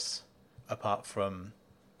with this? Apart from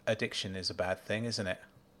addiction is a bad thing, isn't it?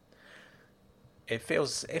 It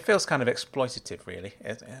feels kind of exploitative, really.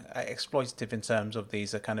 Exploitative in terms of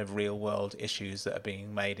these are kind of real world issues that are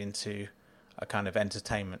being made into a kind of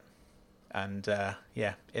entertainment, and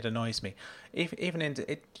yeah, it annoys me. Even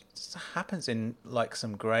it happens in like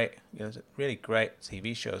some great, really great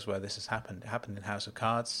TV shows where this has happened. It happened in House of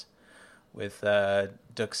Cards with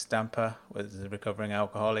Doug Stamper, with the recovering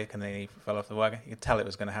alcoholic, and then he fell off the wagon. You could tell it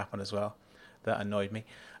was going to happen as well. That annoyed me.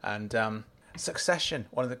 And Succession,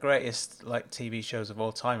 one of the greatest like TV shows of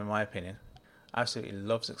all time, in my opinion. I absolutely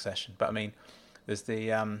love Succession. But I mean, there's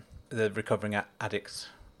the recovering addict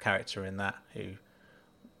character in that who,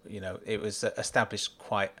 it was established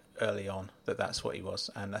quite early on that that's what he was.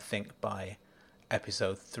 And I think by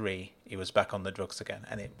episode 3, he was back on the drugs again.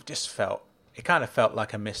 And it kind of felt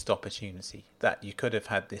like a missed opportunity that you could have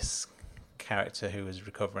had this character who was a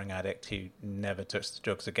recovering addict who never touched the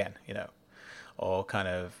drugs again, or kind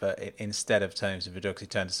of instead of turning to the drugs, he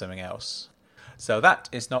turned to something else. So that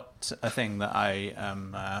is not a thing that I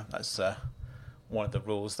that's one of the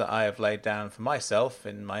rules that I have laid down for myself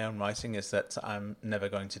in my own writing, is that I'm never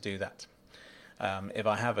going to do that. If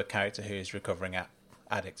I have a character who is recovering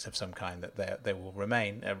addict of some kind, that they will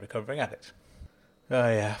remain a recovering addict. Oh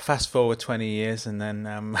yeah, fast forward 20 years and then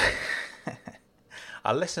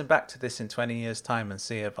I'll listen back to this in 20 years' time and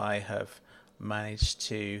see if I have managed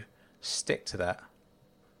to stick to that.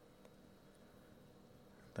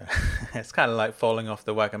 It's kind of like falling off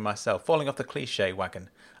the wagon myself, falling off the cliche wagon.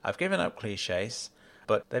 I've given up cliches,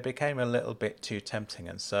 but they became a little bit too tempting,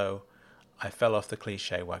 and so I fell off the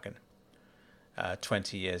cliche wagon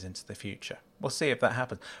 20 years into the future. We'll see if that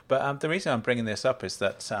happens. But the reason I'm bringing this up is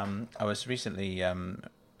that I was recently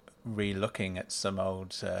re-looking at some old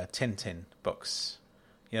Tintin books.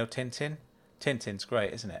 You know Tintin? Tintin's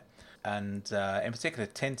great, isn't it? And in particular,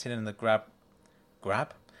 Tintin and the Grab?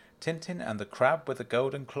 Tintin and the Crab with the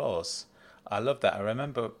Golden Claws. I love that. I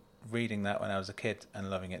remember reading that when I was a kid and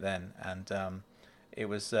loving it then. And it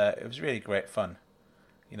was really great fun.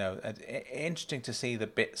 Interesting to see the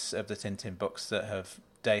bits of the Tintin books that have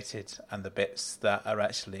dated and the bits that are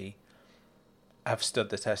actually have stood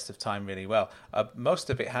the test of time really well. Most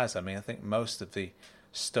of it has. I mean, I think most of the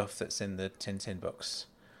stuff that's in the Tintin books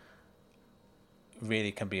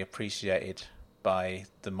really can be appreciated by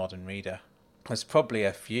the modern reader. There's probably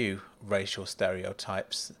a few racial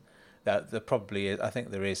stereotypes that there probably is. I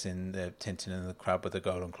think there is in the Tintin and the Crab with the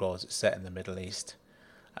Golden Claws. It's set in the Middle East,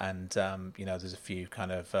 and there's a few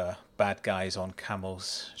kind of bad guys on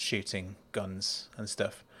camels shooting guns and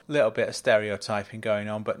stuff. A little bit of stereotyping going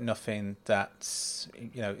on, but nothing that's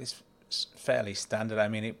is fairly standard. I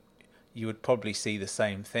mean, you would probably see the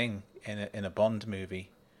same thing in a Bond movie,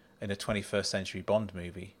 in a 21st century Bond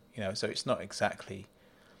movie. So it's not exactly.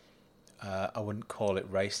 I wouldn't call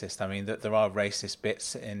it racist. I mean, there are racist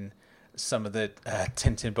bits in some of the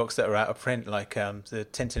Tintin books that are out of print, like the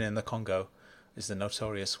Tintin in the Congo is the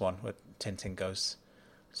notorious one where Tintin goes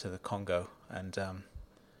to the Congo, and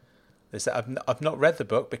I've not read the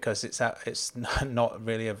book because it's not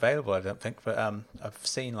really available, I don't think, but I've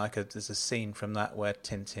seen there's a scene from that where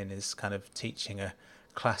Tintin is kind of teaching a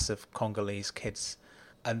class of Congolese kids,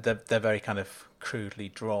 and they're very kind of crudely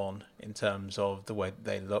drawn in terms of the way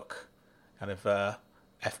they look, kind of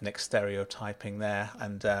ethnic stereotyping there,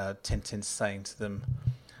 and Tintin's saying to them,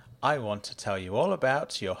 "I want to tell you all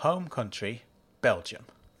about your home country, Belgium."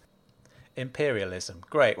 Imperialism.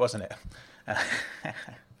 Great, wasn't it?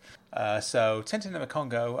 So Tintin in the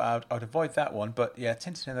Congo, I'd avoid that one, but yeah,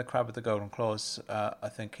 Tintin and the Crab with the Golden Claws, I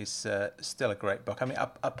think is still a great book. I mean,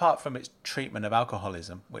 apart from its treatment of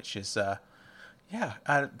alcoholism, which is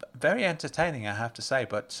very entertaining, I have to say,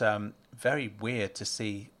 but very weird to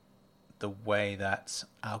see the way that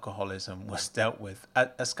alcoholism was dealt with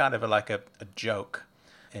as kind of like a joke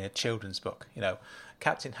in a children's book.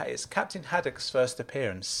 It's Captain Haddock's first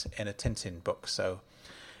appearance in a Tintin book, so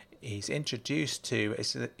he's introduced to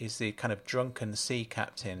is the kind of drunken sea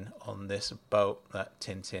captain on this boat that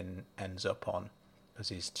Tintin ends up on because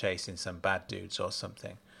he's chasing some bad dudes or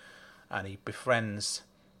something, and he befriends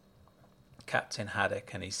Captain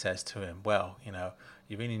Haddock, and he says to him, "Well,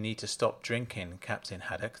 you really need to stop drinking, Captain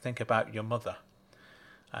Haddock. Think about your mother."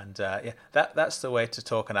 And that's the way to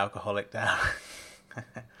talk an alcoholic down.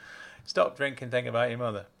 Stop drinking, think about your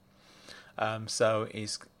mother. So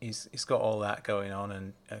he's got all that going on,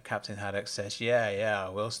 and Captain Haddock says, "Yeah, I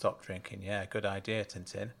will stop drinking. Yeah, good idea,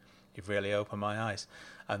 Tintin. You've really opened my eyes."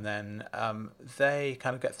 And then they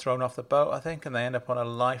kind of get thrown off the boat, I think, and they end up on a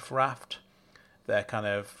life raft. They're kind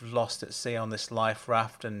of lost at sea on this life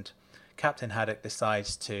raft, and Captain Haddock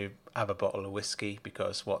decides to have a bottle of whiskey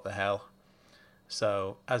because what the hell.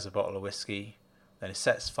 So has a bottle of whiskey, then he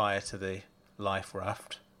sets fire to the life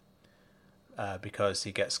raft because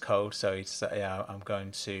he gets cold. So he says, "I'm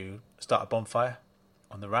going to start a bonfire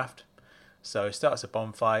on the raft." So he starts a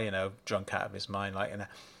bonfire, drunk out of his mind,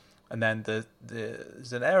 and then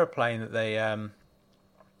there's an aeroplane that they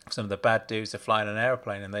some of the bad dudes are flying an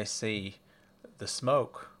aeroplane, and they see the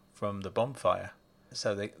smoke from the bonfire.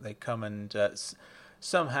 So they come, and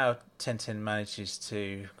somehow Tintin manages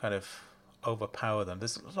to kind of overpower them.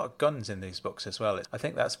 There's a lot of guns in these books as well. I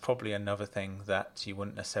think that's probably another thing that you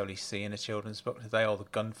wouldn't necessarily see in a children's book today. All the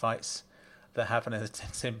gunfights that happen in the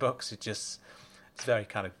Tintin books, it's very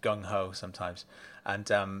kind of gung-ho sometimes.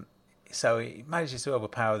 And so he manages to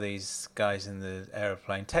overpower these guys in the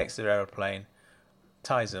aeroplane, takes their aeroplane,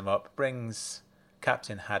 ties them up, brings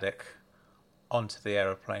Captain Haddock onto the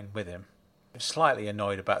aeroplane with him. I'm slightly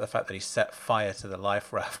annoyed about the fact that he set fire to the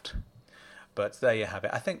life raft, but there you have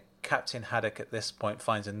it. I think Captain Haddock at this point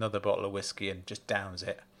finds another bottle of whiskey and just downs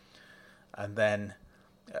it, and then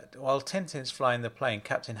while Tintin's flying the plane,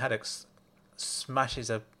 Captain Haddock smashes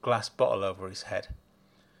a glass bottle over his head,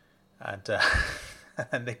 and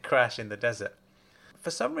and they crash in the desert.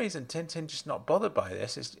 For some reason, Tintin just not bothered by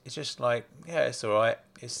this. It's just like, yeah, it's all right.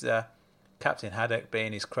 It's Captain Haddock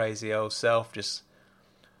being his crazy old self, just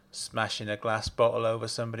smashing a glass bottle over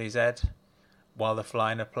somebody's head while they're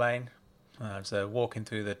flying a plane. As they're walking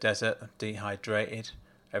through the desert, dehydrated,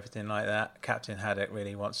 everything like that. Captain Haddock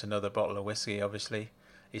really wants another bottle of whiskey, obviously.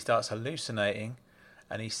 He starts hallucinating,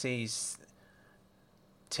 and he sees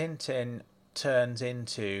Tintin turns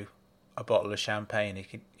into a bottle of champagne.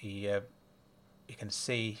 He can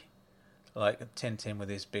see like Tintin with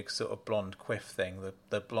his big sort of blonde quiff thing.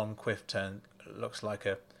 The blonde quiff looks like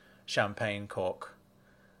a champagne cork,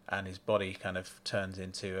 and his body kind of turns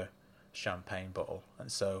into a champagne bottle.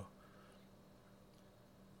 And so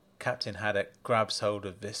Captain Haddock grabs hold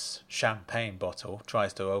of this champagne bottle,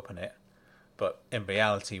 tries to open it, but in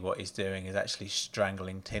reality what he's doing is actually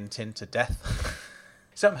strangling Tintin to death.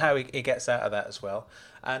 Somehow he gets out of that as well,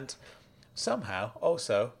 and somehow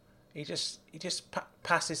also he just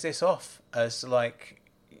passes this off as like,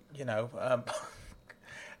 you know,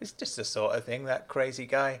 it's just the sort of thing that crazy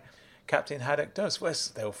guy Captain Haddock does. We're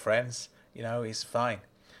still friends, you know. He's fine.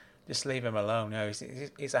 Just leave him alone. No,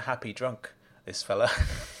 he's a happy drunk, this fella.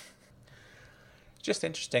 Just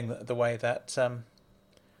interesting the way that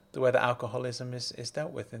alcoholism is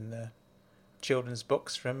dealt with in the children's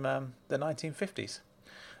books from the 1950s.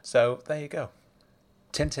 So there you go.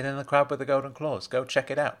 Tintin and the Crab with the Golden Claws. Go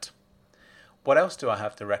check it out. What else do I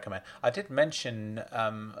have to recommend? I did mention I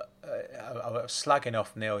was slagging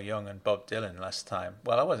off Neil Young and Bob Dylan last time.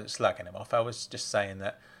 Well, I wasn't slagging him off. I was just saying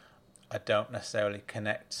that I don't necessarily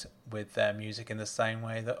connect with their music in the same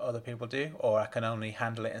way that other people do, or I can only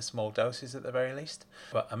handle it in small doses at the very least.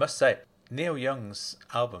 But I must say, Neil Young's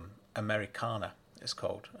album, Americana, it's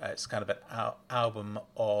called. It's kind of an album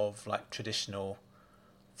of like traditional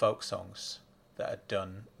folk songs that are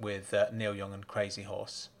done with Neil Young and Crazy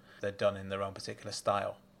Horse. They're done in their own particular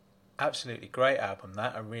style. Absolutely great album,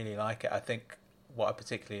 that. I really like it. I think what I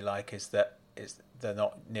particularly like is that they're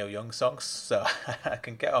not Neil Young songs, so I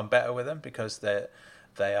can get on better with them because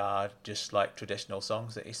they are just like traditional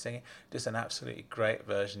songs that he's singing. Just an absolutely great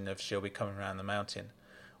version of She'll Be Coming Round the Mountain,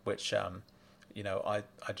 which you know, I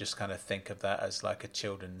just kind of think of that as like a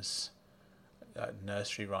children's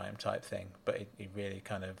nursery rhyme type thing, but he really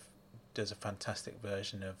kind of does a fantastic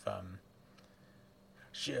version of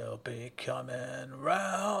she'll be coming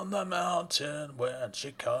round the mountain when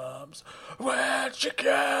she comes.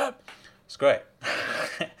 It's great.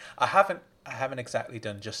 I haven't exactly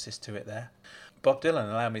done justice to it there. Bob Dylan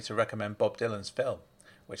allowed me to recommend Bob Dylan's film,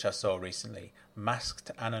 which I saw recently,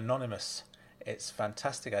 Masked and Anonymous. It's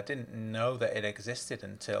fantastic. I didn't know that it existed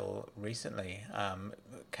until recently.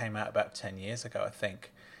 It came out about 10 years ago, I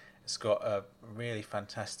think. It's got a really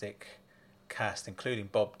fantastic cast, including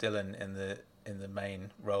Bob Dylan in the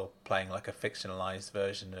main role, playing like a fictionalized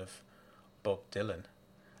version of Bob Dylan.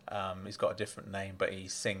 He's got a different name, but he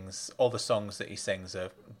sings, all the songs that he sings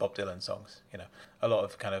are Bob Dylan songs. You know, a lot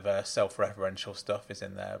of kind of self-referential stuff is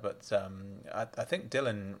in there, but I think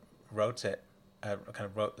Dylan wrote it. Kind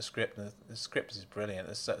of wrote the script, and the script is brilliant.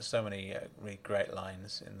 There's so many really great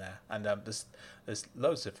lines in there, and there's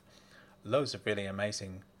loads of really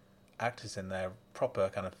amazing actors in there. Proper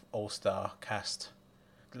kind of all-star cast.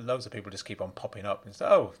 Loads of people just keep on popping up and say,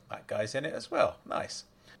 "Oh, that guy's in it as well." Nice.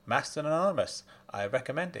 Masked and Anonymous. I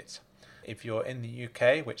recommend it. If you're in the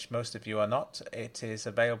UK, which most of you are not, it is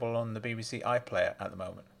available on the BBC iPlayer at the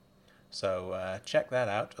moment. So check that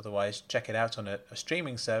out. Otherwise, check it out on a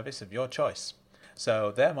streaming service of your choice.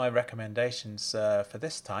 So they're my recommendations for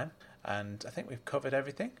this time, and I think we've covered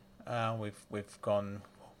everything. We've gone.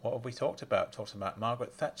 What have we talked about? Talked about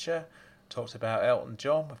Margaret Thatcher. Talked about Elton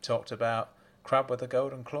John. We've talked about Crab with the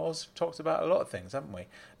Golden Claws. We've talked about a lot of things, haven't we?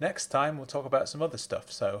 Next time we'll talk about some other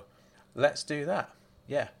stuff. So let's do that.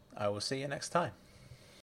 Yeah, I will see you next time.